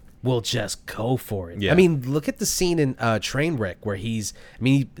will just go for it. Yeah. I mean, look at the scene in Trainwreck where his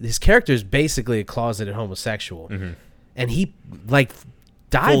character is basically a closeted homosexual. And he, like...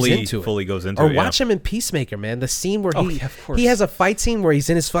 dives into it. Fully goes into or it. Or watch him in Peacemaker, man. The scene where of course. he has a fight scene where he's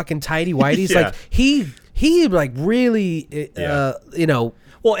in his fucking tighty whities. Like he like really,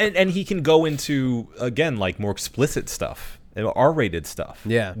 Well, and he can go into, again, like more explicit stuff. R-rated stuff.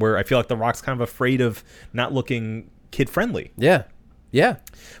 Yeah. Where I feel like The Rock's kind of afraid of not looking kid-friendly. Yeah. Yeah.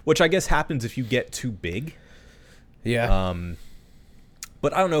 Which I guess happens if you get too big. Yeah.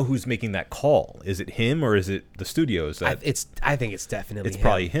 But I don't know who's making that call. Is it him or is it the studios? I think it's definitely it's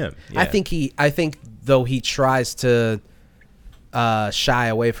probably him. Yeah. I think though he tries to shy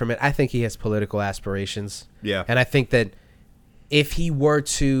away from it, I think he has political aspirations. Yeah. And I think that if he were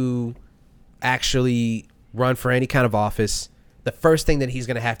to actually run for any kind of office, the first thing that he's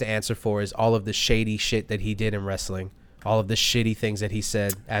going to have to answer for is all of the shady shit that he did in wrestling, all of the shitty things that he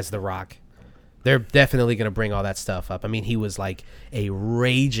said as The Rock. They're definitely going to bring all that stuff up. I mean, he was like a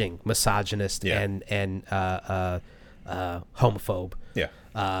raging misogynist and homophobe.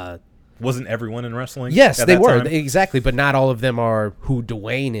 Yeah. Wasn't everyone in wrestling? Yes, at they that were. time? Exactly. But not all of them are who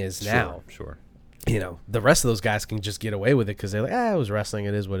Dwayne is now. Sure. You know, the rest of those guys can just get away with it because they're like, it was wrestling.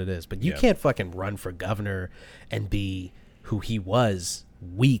 It is what it is. But you can't fucking run for governor and be who he was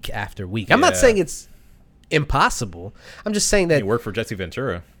week after week. I'm not saying it's impossible. I'm just saying that He worked for Jesse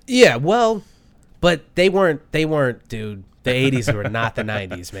Ventura. Yeah, well, but they weren't, dude. The 80s were not the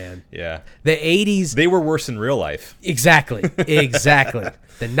 90s, man. Yeah. The 80s. They were worse in real life. Exactly.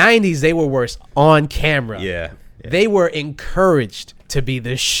 The 90s, they were worse on camera. Yeah. They were encouraged to be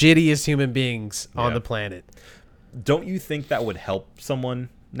the shittiest human beings on the planet. Don't you think that would help someone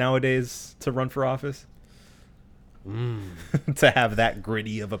nowadays to run for office? To have that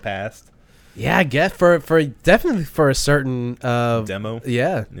gritty of a past? Yeah, I guess for definitely for a certain demo.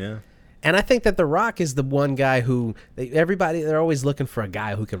 Yeah. Yeah. And I think that The Rock is the one guy who they're always looking for a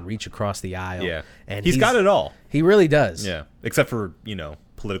guy who can reach across the aisle. Yeah. And he's got it all. He really does. Yeah. Except for,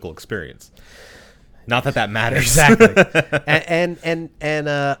 political experience. Not that matters. Exactly. and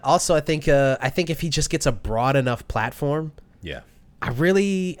also I think if he just gets a broad enough platform, yeah. I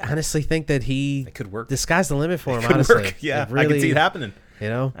really honestly think that it could work. The sky's the limit for him, Could honestly. work. Yeah. Really, I can see it happening.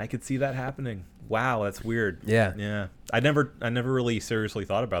 I could see that happening. Wow, that's weird. Yeah. Yeah. I never really seriously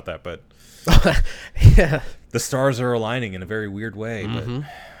thought about that, but yeah. the stars are aligning in a very weird way, but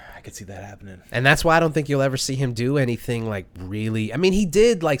I could see that happening. And that's why I don't think you'll ever see him do anything like really. I mean, he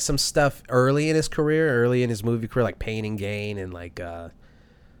did like some stuff early in his movie career, like Pain and Gain and like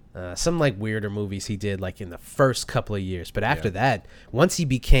some like weirder movies he did like in the first couple of years. But after that, once he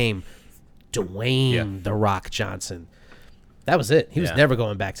became Dwayne The Rock Johnson, that was it. He was never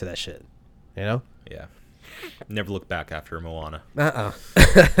going back to that shit. You know? Yeah. Never look back after Moana.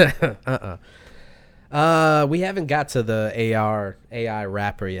 We haven't got to the AI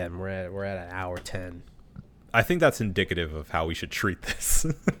rapper yet. And we're at an hour 10. I think that's indicative of how we should treat this.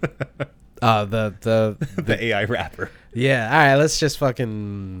 The AI rapper. Yeah. All right. Let's just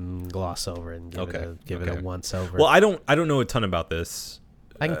fucking gloss over it and give it a once over. Well, I don't know a ton about this.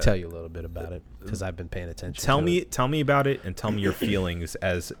 I can tell you a little bit about it because I've been paying attention. Tell me about it and tell me your feelings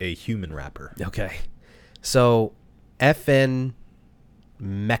as a human rapper. Okay. So, FN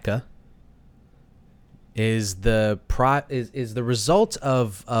Meka is the result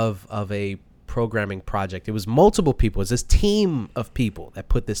of a programming project. It was multiple people. It's this team of people that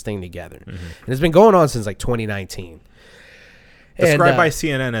put this thing together, and it's been going on since like 2019. Described by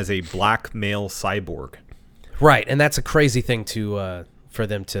CNN as a black male cyborg. Right, and that's a crazy thing to for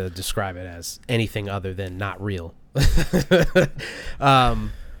them to describe it as anything other than not real.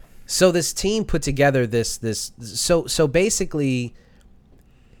 So this team put together this so basically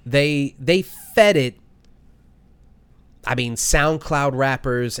they fed it. I mean, SoundCloud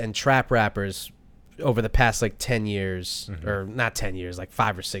rappers and trap rappers over the past like 10 years, or not 10 years, like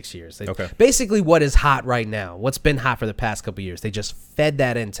 5 or 6 years. Basically what is hot right now, what's been hot for the past couple of years, they just fed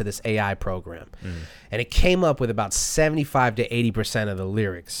that into this AI program. And it came up with about 75 to 80% of the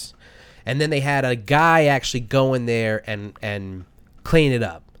lyrics. And then they had a guy actually go in there and clean it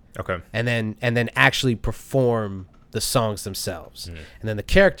up. Okay. And then actually perform the songs themselves. And then the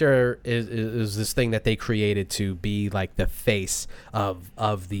character is this thing that they created to be like the face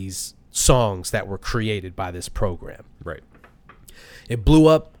of these songs that were created by this program. Right. It blew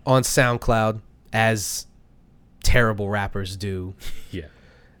up on SoundCloud, as terrible rappers do. Yeah.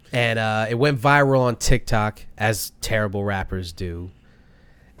 And it went viral on TikTok, as terrible rappers do.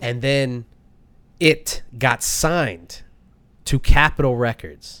 And then it got signed to Capitol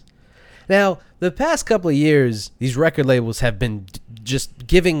Records. Now, the past couple of years, these record labels have been just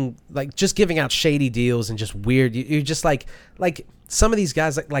giving out shady deals and just weird. You're just like some of these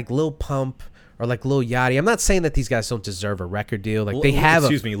guys like Lil Pump or like Lil Yachty. I'm not saying that these guys don't deserve a record deal. Like they have.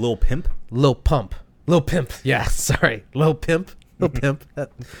 Excuse me, Lil Pimp. Lil Pump. Yeah, sorry, Lil Pimp.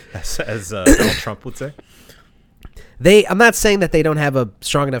 As Donald Trump would say. I'm not saying that they don't have a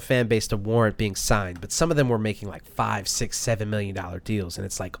strong enough fan base to warrant being signed, but some of them were making like $5, $6, $7 million deals, and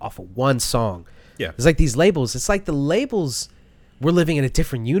it's like off of one song. Yeah. It's like these labels. It's like the labels. We're living in a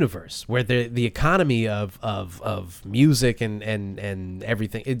different universe where the economy of music and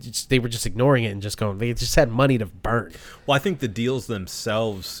everything. They were just ignoring it and just going. They just had money to burn. Well, I think the deals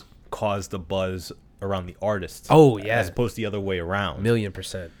themselves caused the buzz around the artists. Oh yeah, as opposed to the other way around.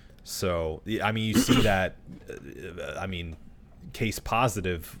 1,000,000%. So I mean, you see that. I mean, case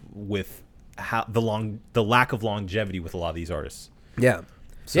positive with how the lack of longevity with a lot of these artists. Yeah.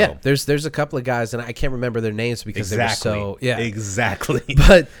 So. Yeah, there's a couple of guys, and I can't remember their names because they were so exactly.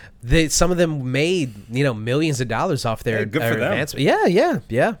 But some of them made millions of dollars off their good for them. advancement.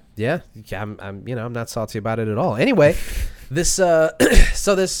 Yeah. I'm not salty about it at all. Anyway, this about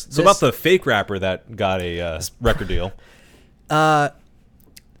the fake rapper that got a record deal.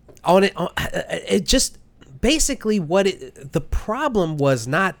 It just basically the problem was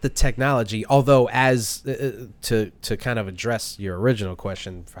not the technology, although as to kind of address your original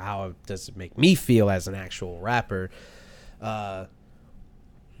question for how does it make me feel as an actual rapper,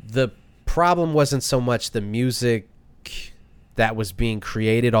 the problem wasn't so much the music that was being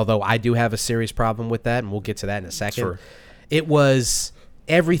created, although I do have a serious problem with that, and we'll get to that in a second. Sure. It was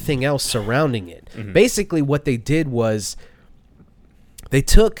everything else surrounding it. Mm-hmm. Basically what they did was they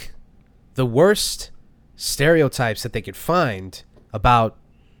took the worst stereotypes that they could find about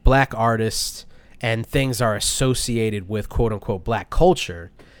black artists and things are associated with quote unquote black culture,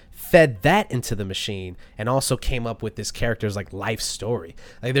 fed that into the machine, and also came up with this character's like life story.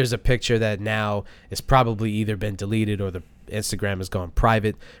 Like there's a picture that now is probably either been deleted or the Instagram has gone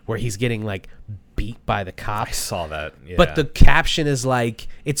private where he's getting like beat by the cops. I saw that. Yeah. But the caption is like,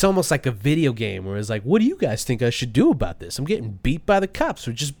 it's almost like a video game where it's like, what do you guys think I should do about this? I'm getting beat by the cops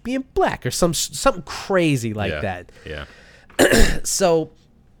for just being black or something crazy like that. Yeah. So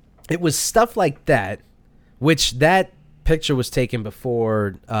it was stuff like that, which that picture was taken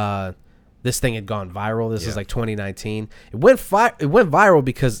before this thing had gone viral. This is like 2019. It went viral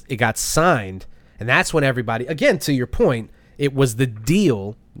because it got signed, and that's when everybody, again, to your point, it was the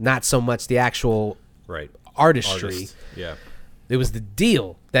deal, not so much the actual artistry. Yeah. It was the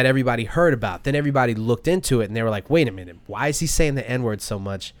deal that everybody heard about. Then everybody looked into it, and they were like, wait a minute, why is he saying the N-word so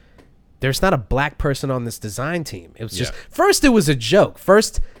much? There's not a black person on this design team. It was just, first it was a joke.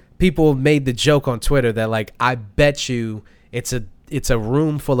 First, people made the joke on Twitter that like, I bet you it's a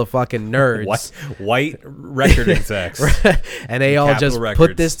room full of fucking nerds. White record execs. And they all Capitol just Records.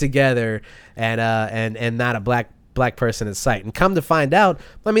 put this together and not a black person in sight. And come to find out,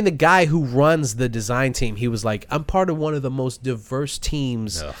 I mean, the guy who runs the design team, he was like, I'm part of one of the most diverse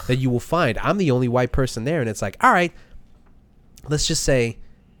teams that you will find. I'm the only white person there. And it's like, all right, let's just say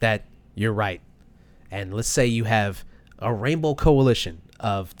that you're right. And let's say you have a rainbow coalition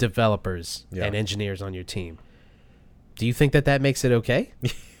of developers and engineers on your team. Do you think that makes it okay?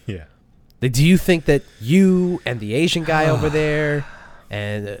 Yeah. Do you think that you and the Asian guy over there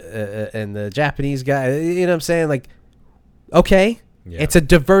and the Japanese guy, you know what I'm saying? Like, okay, it's a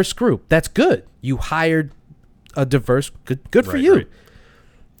diverse group. That's good. You hired a diverse, good for you. Right.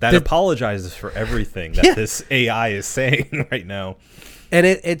 That apologizes for everything that this AI is saying right now. And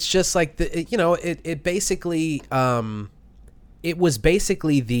it's just like, it basically, it was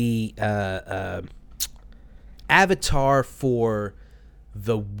basically the avatar for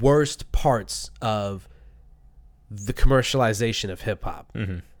the worst parts of the commercialization of hip hop.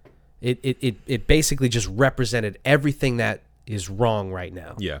 Mm-hmm. It basically just represented everything that is wrong right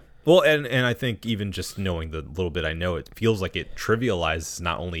now. Yeah. Well, and I think even just knowing the little bit I know, it feels like it trivializes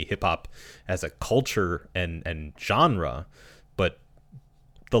not only hip hop as a culture and genre, but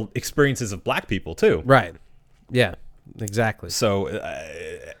the experiences of black people too. Right. Yeah. Exactly. So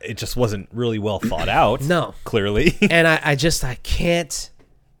it just wasn't really well thought out. No. Clearly. And I can't,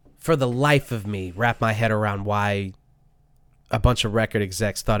 for the life of me, wrap my head around why a bunch of record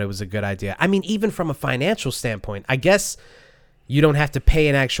execs thought it was a good idea. I mean, even from a financial standpoint, I guess you don't have to pay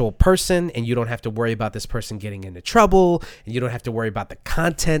an actual person, and you don't have to worry about this person getting into trouble, and you don't have to worry about the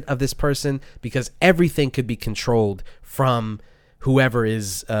content of this person, because everything could be controlled from whoever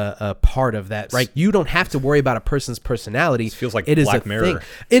is a part of that, right? You don't have to worry about a person's personality. It feels like it Black is a Mirror. thing.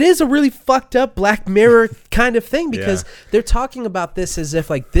 It is a really fucked up Black Mirror kind of thing, because they're talking about this as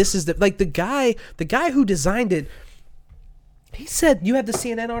if like this is the guy who designed it. He said, you have the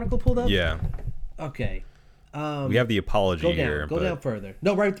CNN article pulled up? Yeah. Okay. We have the apology here. Go down further.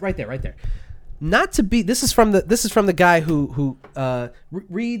 No, right there. Not to be. This is from the guy who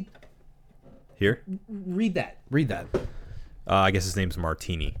read Here. Read that. I guess his name's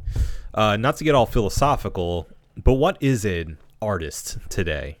Martini. Not to get all philosophical, But what is an artist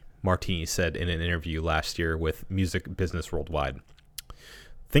today? Martini said in an interview last year with Music Business Worldwide.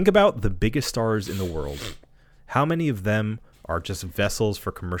 Think about the biggest stars in the world. How many of them are just vessels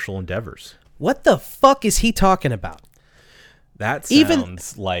for commercial endeavors? What the fuck is he talking about? That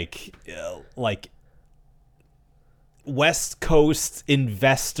sounds like West Coast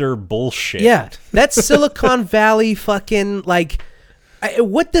investor bullshit. Yeah, that's Silicon Valley fucking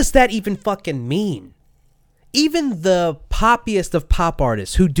what does that even fucking mean? Even the poppiest of pop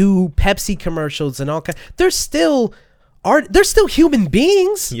artists who do Pepsi commercials and all they're still human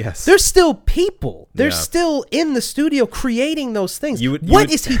beings. Yes. They're still people. They're still in the studio creating those things.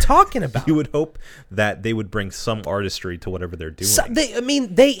 What is he talking about? You would hope that they would bring some artistry to whatever they're doing.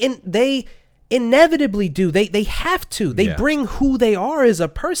 They inevitably do. They have to. They bring who they are as a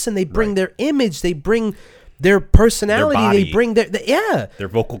person. They bring their image. They bring their personality. Their body. They bring their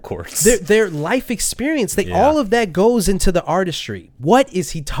vocal cords. Their life experience. All of that goes into the artistry. What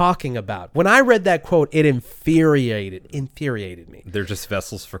is he talking about? When I read that quote, it infuriated me. They're just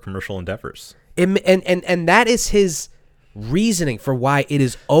vessels for commercial endeavors. And that is his reasoning for why it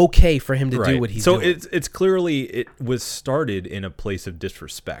is okay for him to do what he's doing. So it's clearly it was started in a place of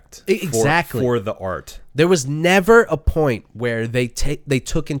disrespect. Exactly. For the art. There was never a point where they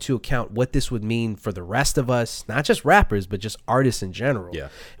took into account what this would mean for the rest of us, not just rappers, but just artists in general. Yeah.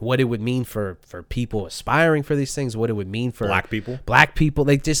 What it would mean for people aspiring for these things, what it would mean for Black people.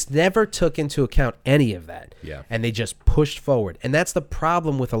 They just never took into account any of that. Yeah. And they just pushed forward. And that's the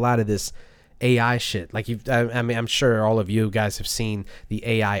problem with a lot of this AI shit. Like I'm sure all of you guys have seen the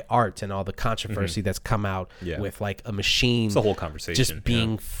AI art and all the controversy that's come out with like a machine. It's a whole conversation. Just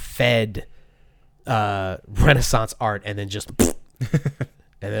being fed Renaissance art and then just and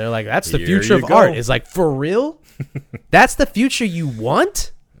they're like, that's the future of art. It's like, for real? That's the future you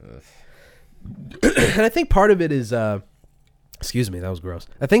want? And I think part of it is excuse me, that was gross.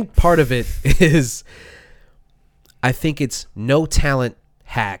 I think part of it is it's no talent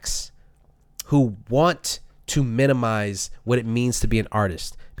hacks who want to minimize what it means to be an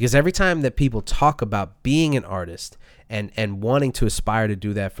artist. Because every time that people talk about being an artist and wanting to aspire to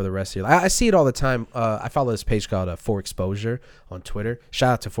do that for the rest of your life, I see it all the time. I follow this page called For Exposure on Twitter.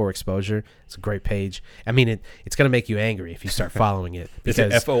 Shout out to For Exposure. It's a great page. I mean, it's going to make you angry if you start following it. Is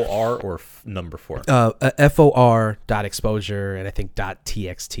it FOR or number 4? FOR.exposure and I think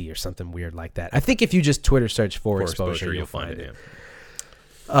 .txt or something weird like that. I think if you just Twitter search For Exposure, you'll find it.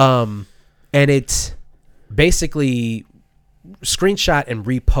 Yeah. And it's basically screenshot and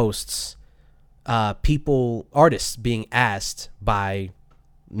reposts artists being asked by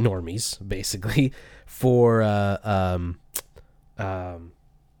normies, basically, for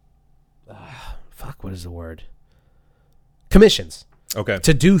what is the word? Commissions. Okay.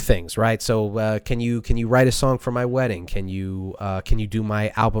 To do things, right? So can you write a song for my wedding? Can you do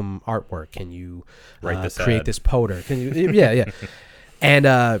my album artwork? Can you create this poster? Can you yeah.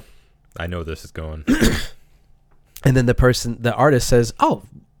 And I know this is going. And then the artist says, "Oh,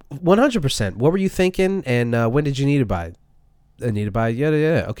 100%. What were you thinking? And when did you need it by? I need it by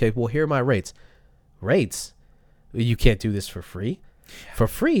yeah. Okay, well, here are my rates. Rates? You can't do this for free. For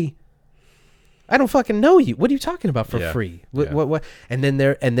free? I don't fucking know you. What are you talking about for free? What? And then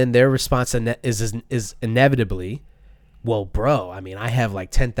their response is inevitably, well, bro. I mean, I have like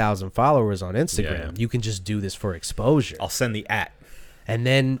 10,000 followers on Instagram. Yeah. You can just do this for exposure. I'll send the @ And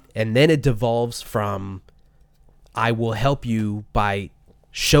then it devolves from, I will help you by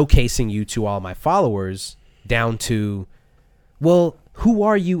showcasing you to all my followers, down to, well, who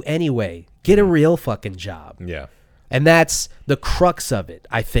are you anyway? Get a real fucking job. Yeah. And that's the crux of it,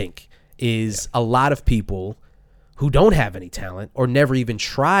 I think, is a lot of people who don't have any talent or never even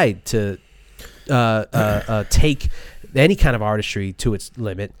tried to take any kind of artistry to its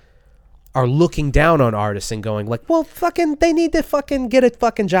limit are looking down on artists and going like, well, fucking, they need to fucking get a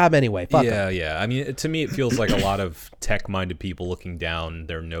fucking job anyway. Fuck them. Yeah. I mean, to me, it feels like a lot of tech-minded people looking down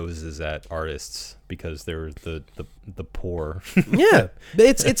their noses at artists because they're the poor. Yeah,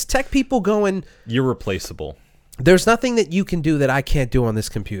 it's tech people going, you're replaceable. There's nothing that you can do that I can't do on this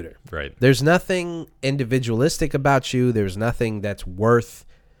computer. Right. There's nothing individualistic about you. There's nothing that's worth.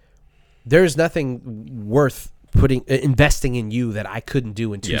 There's nothing worth investing in you that I couldn't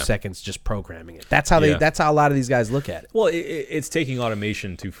do in 2 seconds just programming it. That's how that's how a lot of these guys look at it. Well, it's taking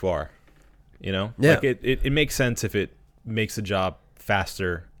automation too far, you know? Yeah. Like it makes sense if it makes the job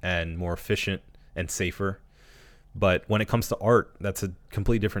faster and more efficient and safer. But when it comes to art, that's a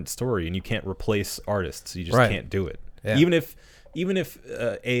completely different story, and you can't replace artists. You just can't do it. Yeah. Even if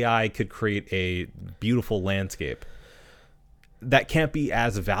AI could create a beautiful landscape, that can't be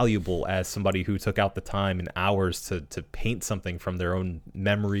as valuable as somebody who took out the time and hours to paint something from their own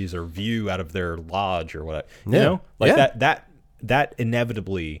memories or view out of their lodge or what, you know, like that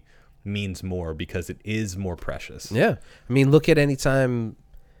inevitably means more because it is more precious. Yeah. I mean, look at anytime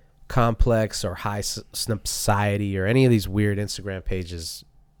Complex or High Society or any of these weird Instagram pages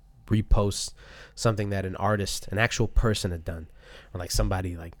repost something that an artist, an actual person had done, or like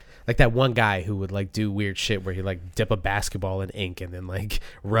somebody like that one guy who would like do weird shit where he like dip a basketball in ink and then like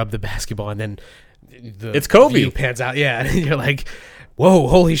rub the basketball and then it's Kobe view pans out. Yeah. And you're like, whoa,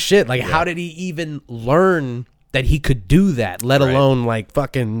 holy shit. Like, how did he even learn that he could do that, let alone like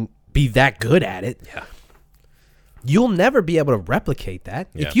fucking be that good at it? Yeah. You'll never be able to replicate that.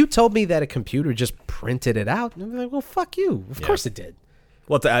 Yeah. If you told me that a computer just printed it out, I'd be like, well, fuck you. Of course it did.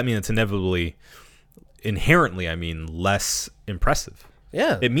 Well, I mean, it's inherently, I mean, less impressive.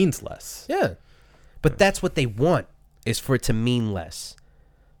 Yeah. It means less. Yeah. But that's what they want, is for it to mean less.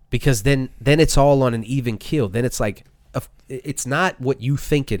 Because then it's all on an even keel. Then it's like, it's not what you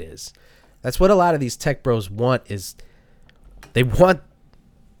think it is. That's what a lot of these tech bros want, is they want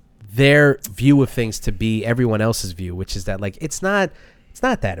their view of things to be everyone else's view, which is that like, it's not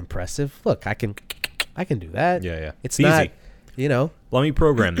that impressive. Look, I can do that. Yeah. It's easy. not, you know. Let me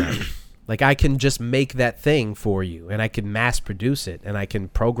program that. Like, I can just make that thing for you, and I can mass produce it, and I can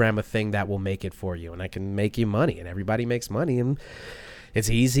program a thing that will make it for you, and I can make you money, and everybody makes money, and it's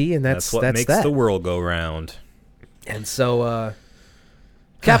easy, and that's what makes the world go round. And so,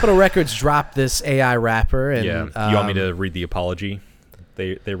 Capitol Records dropped this AI rapper, and you want me to read the apology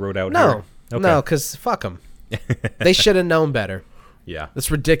they wrote out? No, here? No, because fuck them. They should have known better. Yeah,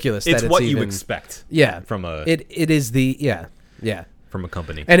 it's ridiculous. It's that what you expect. Yeah, from a it is the yeah. From a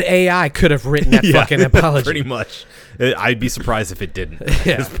company. And AI could have written that fucking apology. Pretty much. I'd be surprised if it didn't at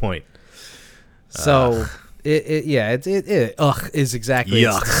this point. So it is exactly.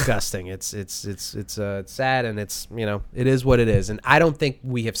 It's disgusting. It's sad, and it's, you know, it is what it is. And I don't think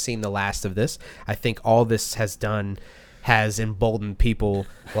we have seen the last of this. I think all this has done has emboldened people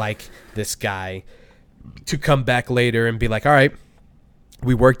like this guy to come back later and be like, all right,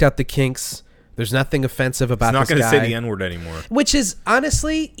 we worked out the kinks. There's nothing offensive about this guy. It's not going to say the N-word anymore. Which is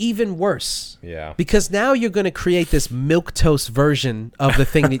honestly even worse. Yeah. Because now you're going to create this milquetoast version of the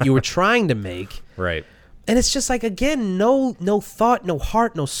thing that you were trying to make. Right. And it's just like, again, no thought, no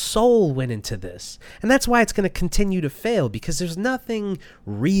heart, no soul went into this. And that's why it's going to continue to fail, because there's nothing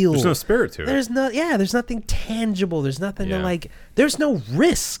real. There's no spirit to it. There's nothing tangible. There's nothing to like, there's no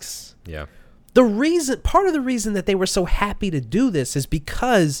risks. Yeah. Part of the reason that they were so happy to do this is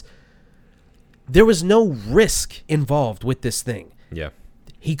because there was no risk involved with this thing. Yeah.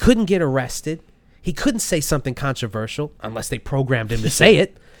 He couldn't get arrested. He couldn't say something controversial unless they programmed him to say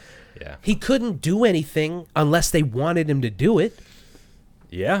it. Yeah. He couldn't do anything unless they wanted him to do it.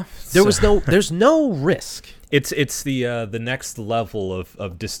 Yeah. There's no risk. It's the next level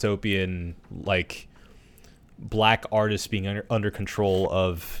of dystopian, like, black artists being under control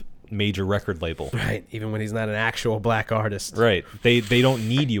of major record label. Right. Even when he's not an actual black artist. Right. They don't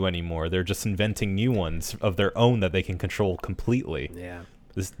need you anymore. They're just inventing new ones of their own that they can control completely. Yeah.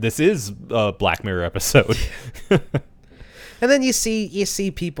 This is a Black Mirror episode. And then you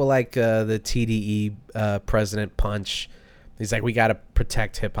see people like the TDE president Punch. He's like, we got to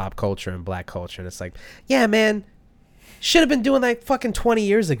protect hip hop culture and black culture. And it's like, yeah, man, should have been doing that fucking 20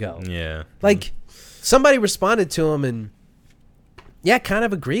 years ago. Yeah. Like, somebody responded to him and, yeah, kind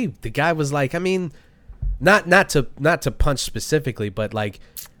of agreed. The guy was like, I mean, not to Punch specifically, but like,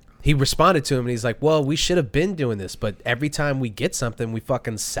 he responded to him and he's like, well, we should have been doing this, but every time we get something, we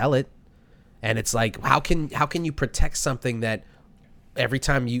fucking sell it. And it's like, how can you protect something that every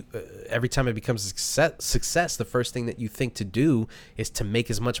time it becomes a success, the first thing that you think to do is to make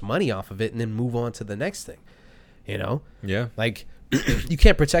as much money off of it and then move on to the next thing, you know? Yeah. Like, you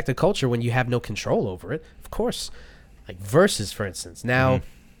can't protect a culture when you have no control over it. Of course. Like Versus, for instance. Now,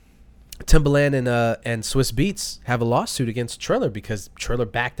 Timbaland and Swiss Beats have a lawsuit against Triller because Triller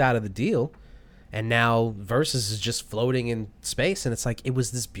backed out of the deal. And now Versus is just floating in space. And it's like, it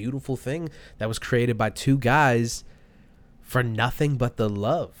was this beautiful thing that was created by two guys for nothing but the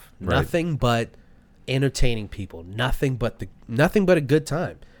love. Right. Nothing but entertaining people. Nothing but a good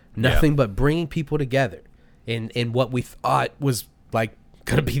time. Nothing but bringing people together in what we thought was like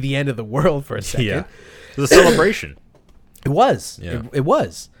going to be the end of the world for a second. Yeah. It was a celebration. It was. Yeah. It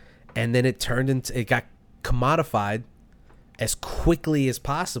was. And then it got commodified as quickly as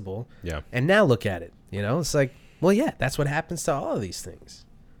possible. Yeah. And now look at it. You know, it's like, well, yeah, that's what happens to all of these things.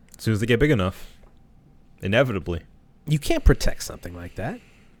 As soon as they get big enough, inevitably. You can't protect something like that.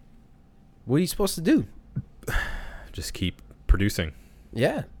 What are you supposed to do? Just keep producing.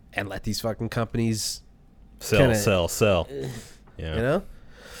 Yeah, and let these fucking companies Sell. Yeah. You know,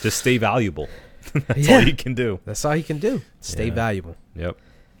 just stay valuable. That's all you can do. That's all you can do. Stay valuable. Yep.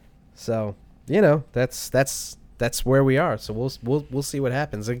 So that's where we are. So we'll see what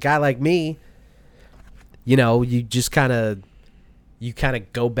happens. A guy like me, you just kind of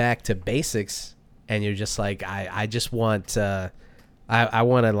go back to basics, and you're just like, I just want I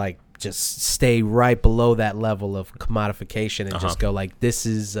want to like just stay right below that level of commodification and just go like, this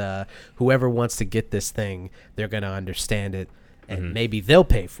is whoever wants to get this thing, they're gonna understand it, and maybe they'll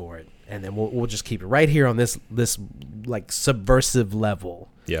pay for it, and then we'll just keep it right here on this like subversive level.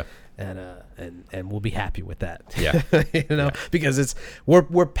 Yeah. And we'll be happy with that. Yeah. Because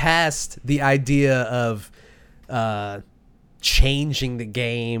we're past the idea of changing the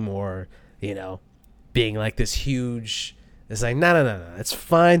game or being like this huge. It's like no. It's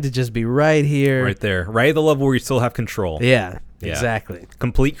fine to just be right here, right there, right at the level where you still have control. Yeah. Exactly.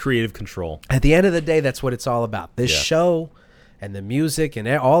 Complete creative control. At the end of the day, that's what it's all about. This show and the music and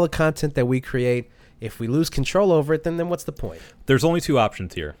all the content that we create. If we lose control over it, then what's the point? There's only two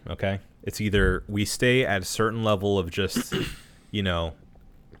options here, okay? It's either we stay at a certain level of just,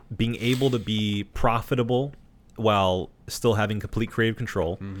 being able to be profitable while still having complete creative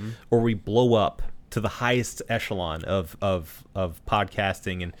control, or we blow up to the highest echelon of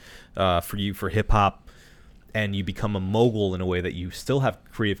podcasting and for hip-hop, and you become a mogul in a way that you still have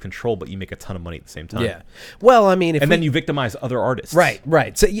creative control, but you make a ton of money at the same time. Yeah. Well, I mean, then you victimize other artists.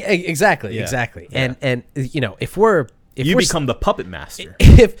 Right. So exactly. Yeah. And if you become the puppet master.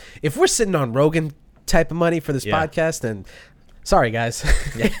 If we're sitting on Rogan type of money for this podcast, then sorry guys.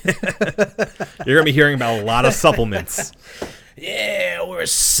 You're gonna be hearing about a lot of supplements. Yeah, we're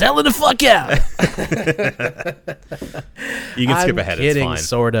selling the fuck out. You can skip ahead. Kidding, it's fine.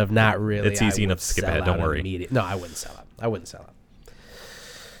 Sort of, not really. It's easy enough to skip ahead. Don't worry. No, I wouldn't sell out.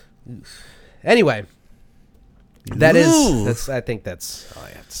 Anyway, I think that's all I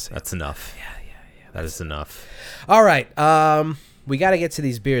have to say. That's enough. Yeah. That is enough. All right. We got to get to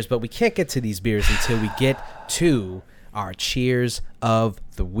these beers, but we can't get to these beers until we get to our cheers of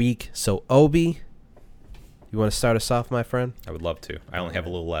the week. So, Obi, you want to start us off, my friend? I would love to. I only have a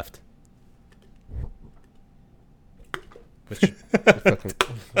little left.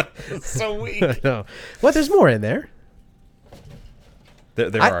 So weak. No. Well, there's more in there.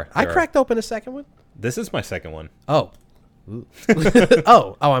 There are. I cracked open a second one. This is my second one. Oh.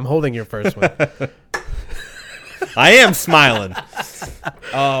 I'm holding your first one. I am smiling.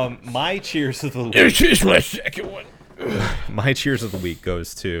 My cheers of the week. This is my second one. My cheers of the week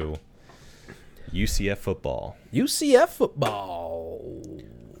goes to UCF football. UCF football.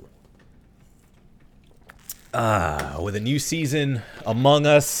 With a new season among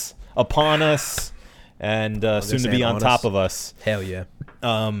us, upon us, and soon to be on top of us. Hell yeah.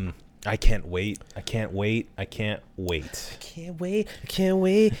 I can't wait. I can't wait. No, I can't wait. No, I can't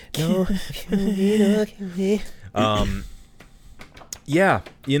wait. Yeah,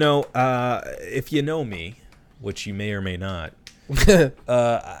 if you know me, which you may or may not,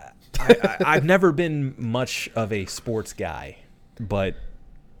 I've never been much of a sports guy, but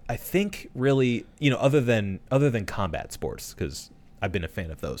I think really, other than combat sports, because I've been a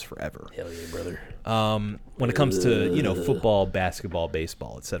fan of those forever. Hell yeah, brother. When it comes to football, basketball,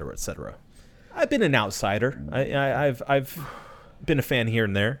 baseball, et cetera, I've been an outsider. I've been a fan here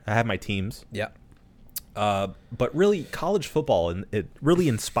and there. I have my teams. Yeah. But really, college football, and it really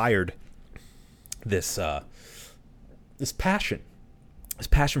inspired this passion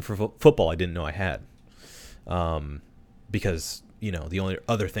for football I didn't know I had. Because the only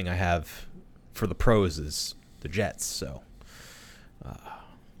other thing I have for the pros is the Jets. So,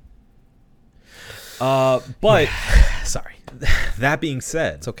 but sorry. That being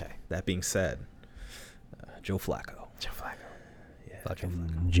said, it's okay. That being said, Joe Flacco. Joe Flacco.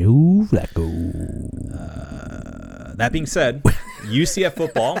 That being said, UCF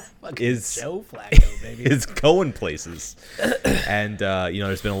football is Joe Flacco, baby. is going places, and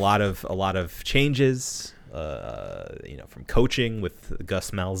there's been a lot of changes. From coaching with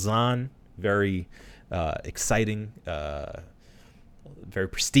Gus Malzahn, very exciting, very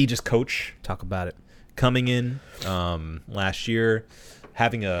prestigious coach. Talk about it. Coming in last year,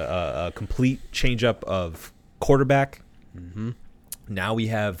 having a complete change-up of quarterback. Mm-hmm. Now we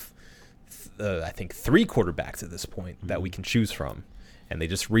have, I think, 3 quarterbacks at this point that we can choose from, and they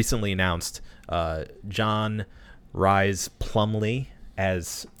just recently announced John Rise Plumlee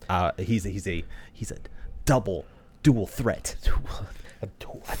as he's a dual threat.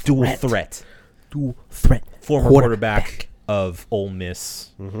 Dual threat. Former quarterback of Ole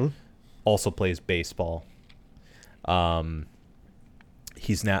Miss. Mm-hmm. Also plays baseball.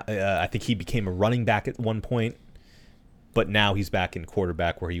 He's now. I think he became a running back at one point, but now he's back in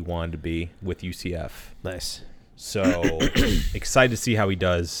quarterback where he wanted to be with UCF. Nice. So excited to see how he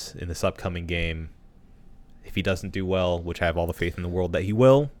does in this upcoming game. If he doesn't do well, which I have all the faith in the world that he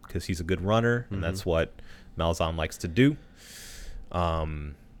will, because he's a good runner, and that's what Malzahn likes to do.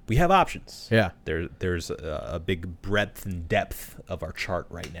 We have options. Yeah. There's a big breadth and depth of our chart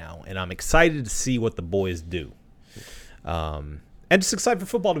right now, and I'm excited to see what the boys do. And just excited for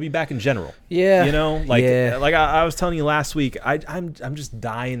football to be back in general. Yeah. You know, like I was telling you last week, I'm just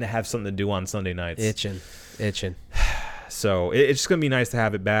dying to have something to do on Sunday nights. Itching. So it's just gonna be nice to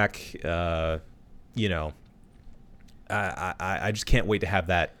have it back. You know, I just can't wait to have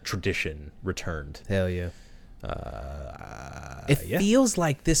that tradition returned. Hell yeah. It feels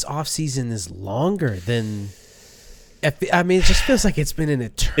like this off season is longer than. I mean, it just feels like it's been an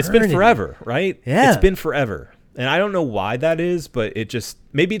eternity. It's been forever, right? Yeah, it's been forever, and I don't know why that is, but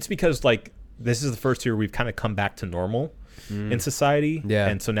maybe it's because like this is the first year we've kind of come back to normal in society,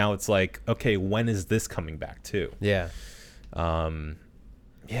 and so now it's like, okay, when is this coming back too? Yeah, I'm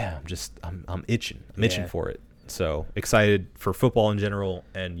itching. I'm itching for it. So excited for football in general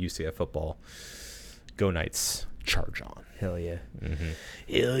and UCF football. Go Knights! Charge on! Hell yeah! Mm-hmm.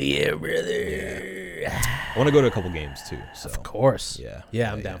 Hell yeah, brother! Yeah. I want to go to a couple games too. So. Of course.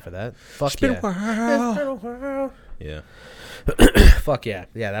 Yeah. I'm down for that. Fuck It's been yeah! a while. Yeah. Fuck yeah!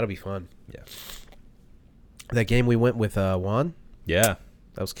 Yeah, that'll be fun. Yeah. That game we went with Juan. Yeah.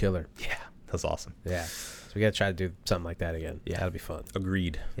 That was killer. Yeah. That's awesome. Yeah. So we gotta try to do something like that again. Yeah. That'll be fun.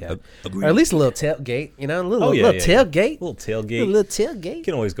 Agreed. Yeah. Agreed. Or at least a little tailgate. You know, a little tailgate. A little tailgate. A little tailgate. You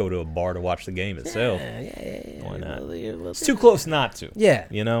can always go to a bar to watch the game itself. Yeah. Why not? It's It's too close not to. Yeah.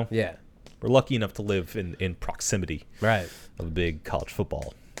 You know? Yeah. We're lucky enough to live in proximity Right. of a big college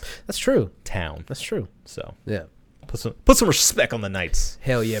football That's true. town. That's true. So Yeah. put some respect on the Knights.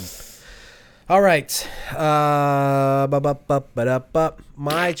 Hell yeah. All right.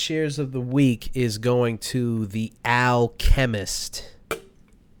 My cheers of the week is going to the Alchemist.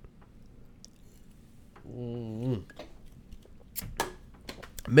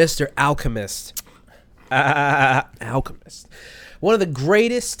 Mr. Alchemist. Alchemist. One of the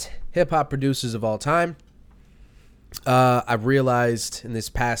greatest hip-hop producers of all time. I've realized in this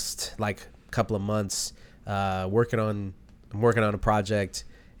past couple of months, I'm working on a project,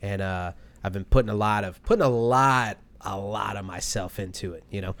 and I've been putting a lot of myself into it,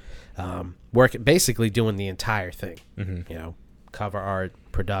 you know, working, basically doing the entire thing, you know, cover art,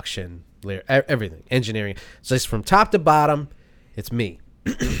 production, everything, engineering. So it's from top to bottom, it's me.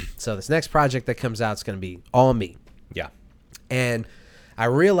 So this next project that comes out is going to be all me. Yeah. And I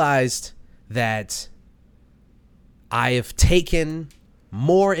realized that I have taken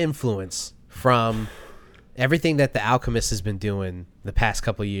more influence from everything that the Alchemist has been doing the past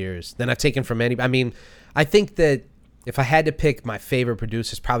couple of years than I've taken from any. I mean, I think that if I had to pick my favorite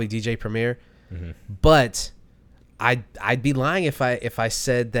producers, probably DJ Premier. But I'd be lying if I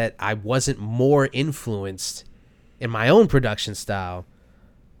said that I wasn't more influenced in my own production style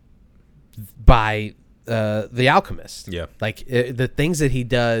by the Alchemist. Yeah. Like the things that he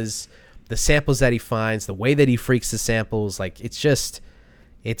does, the samples that he finds, the way that he freaks the samples, like you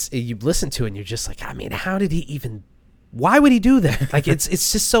listen to it and you're just like, I mean, how did he even, why would he do that? Like it's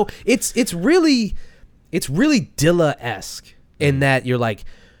just so it's really Dilla-esque in that you're like,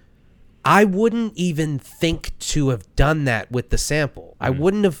 I wouldn't even think to have done that with the sample. I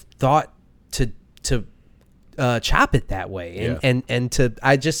wouldn't have thought to chop it that way. And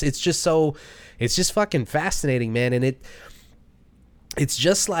it's just fucking fascinating, man. And it's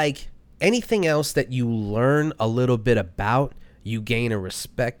just like anything else that you learn a little bit about, you gain a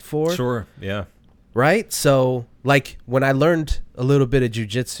respect for. Sure. Yeah. Right? So like when I learned a little bit of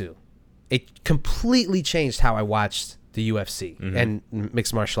jiu-jitsu, it completely changed how I watched the UFC and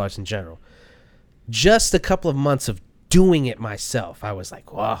mixed martial arts in general. Just a couple of months of doing it myself, I was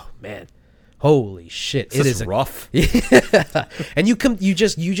like, "Wow, man, holy shit!" It is rough. Yeah, and you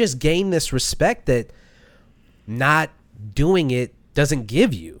just gain this respect that not doing it doesn't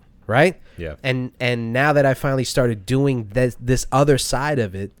give you, right? Yeah. And now that I finally started doing this other side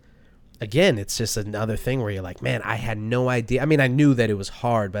of it, again, it's just another thing where you're like, man, I had no idea. I mean, I knew that it was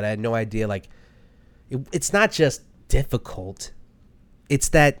hard, but I had no idea. Like, it's not just difficult. It's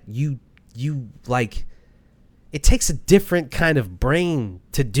that you like, it takes a different kind of brain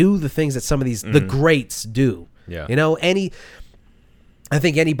to do the things that some of these, the greats do. Yeah. You know, I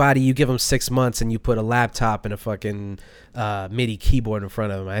think anybody, you give them 6 months and you put a laptop and a fucking MIDI keyboard in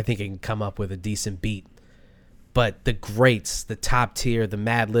front of them, I think it can come up with a decent beat. But the greats, the top tier, the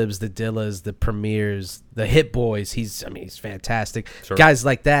Mad Libs, the Dillas, the Premiers, the Hit Boys, he's fantastic. Sure. Guys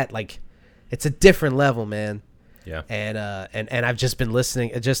like that, like, it's a different level, man. Yeah. And I've just been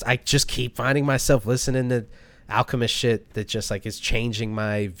listening. I just keep finding myself listening to Alchemist shit that just like is changing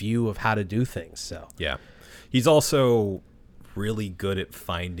my view of how to do things. So yeah, he's also really good at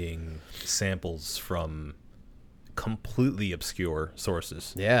finding samples from completely obscure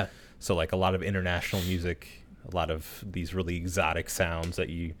sources. Yeah. So like a lot of international music, a lot of these really exotic sounds that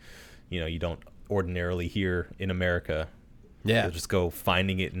you don't ordinarily hear in America. Yeah. You'll just go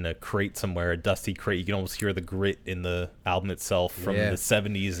finding it in a crate somewhere, a dusty crate. You can almost hear the grit in the album itself from the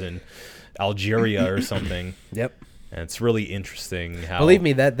 70s in Algeria or something. Yep. And it's really interesting how... Believe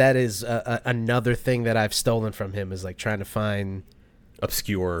me, that is another thing that I've stolen from him is like trying to find...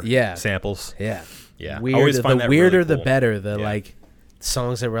 obscure samples. Yeah. Yeah. Weird, the that weirder, really cool. the better. The like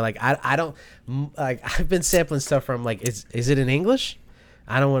songs that were like, I don't... like I've been sampling stuff from like, is it in English?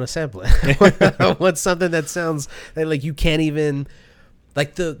 I don't want to sample it. I want something that sounds like you can't even...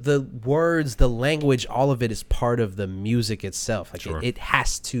 Like the words, the language, all of it is part of the music itself. Like it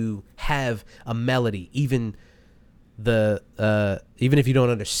has to have a melody. Even if you don't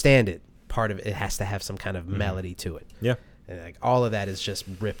understand it, part of it has to have some kind of melody to it. Yeah. And like all of that is just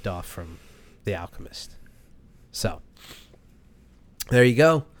ripped off from The Alchemist. So there you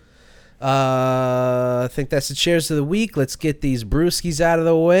go. I think that's the cheers of the week. Let's get these brewskis out of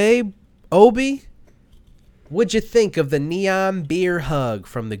the way. Obi, what'd you think of the neon beer hug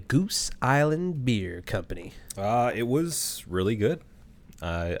from the Goose Island Beer Company? It was really good.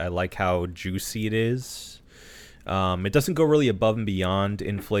 I like how juicy it is. It doesn't go really above and beyond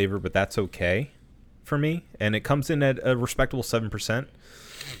in flavor, but that's okay for me. And it comes in at a respectable 7%.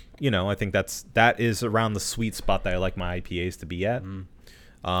 I think that is around the sweet spot that I like my IPAs to be at.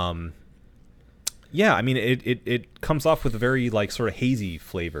 Yeah, I mean, it comes off with a very like sort of hazy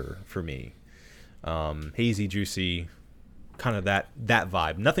flavor for me. Hazy, juicy, kind of that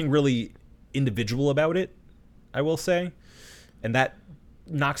vibe. Nothing really individual about it, I will say. And that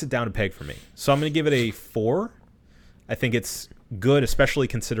knocks it down a peg for me. So I'm going to give it a 4. I think it's good, especially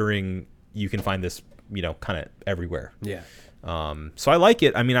considering you can find this, kind of everywhere. Yeah. So I like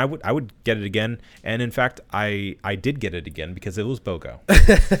it. I mean, I would get it again. And in fact, I did get it again because it was BOGO.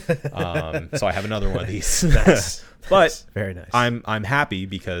 So I have another one of these. Nice. But nice. Very nice. I'm happy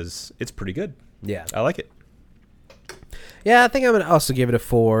because it's pretty good. Yeah. I like it. Yeah, I think I'm going to also give it a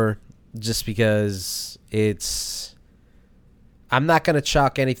 4 just because I'm not going to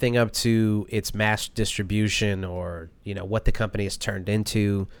chalk anything up to its mass distribution or, what the company has turned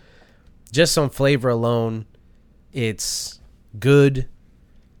into. Just on flavor alone, it's good.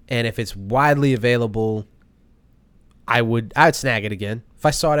 And if it's widely available, I'd snag it again. If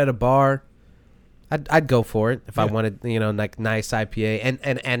I saw it at a bar, I'd go for it if I wanted, like nice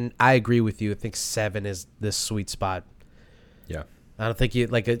IPA. And I agree with you. I think 7 is the sweet spot. Yeah. I don't think you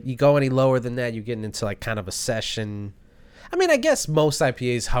go any lower than that, you're getting into like kind of a session. I mean, I guess most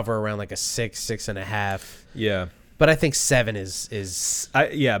IPAs hover around like a 6.5. Yeah. But I think 7 is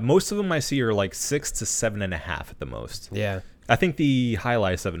most of them I see are like 6 to 7.5 at the most. Yeah. I think the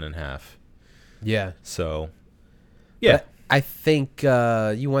highlight is 7.5. Yeah. So, yeah. But I think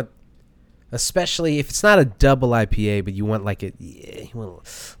you want, especially if it's not a double IPA, but you want like you want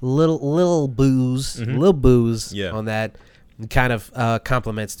a little booze, on that. It kind of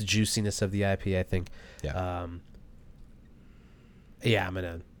complements the juiciness of the IPA, I think. Yeah. Yeah, I'm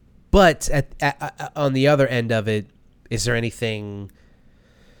gonna. But on the other end of it, is there anything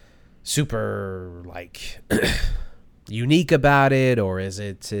super like unique about it, or is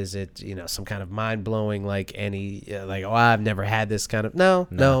it some kind of mind blowing like I've never had this kind of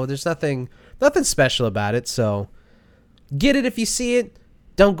no, there's nothing special about it. So get it if you see it.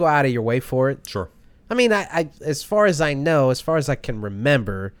 Don't go out of your way for it. Sure. I mean, I as far as I know, as far as I can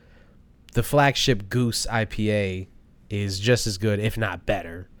remember, the flagship Goose IPA is just as good, if not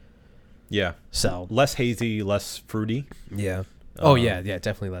better. Yeah. So less hazy, less fruity. Yeah. Yeah,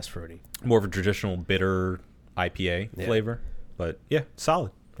 definitely less fruity. More of a traditional bitter IPA flavor, but yeah,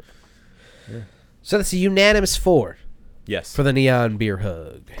 solid. Yeah. So that's a unanimous 4. Yes. For the Neon Beer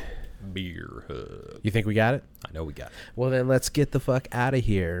Hug. Beer Hug. You think we got it? I know we got it. Well, then let's get the fuck out of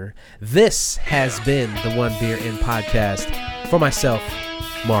here. This has been the One Beer In podcast for myself,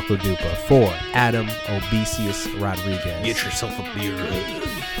 Marco Dupa, for Adam Obesius Rodriguez. Get yourself a beer.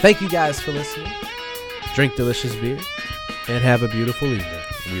 Thank you guys for listening. Drink delicious beer and have a beautiful evening.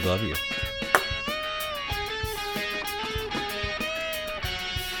 We love you.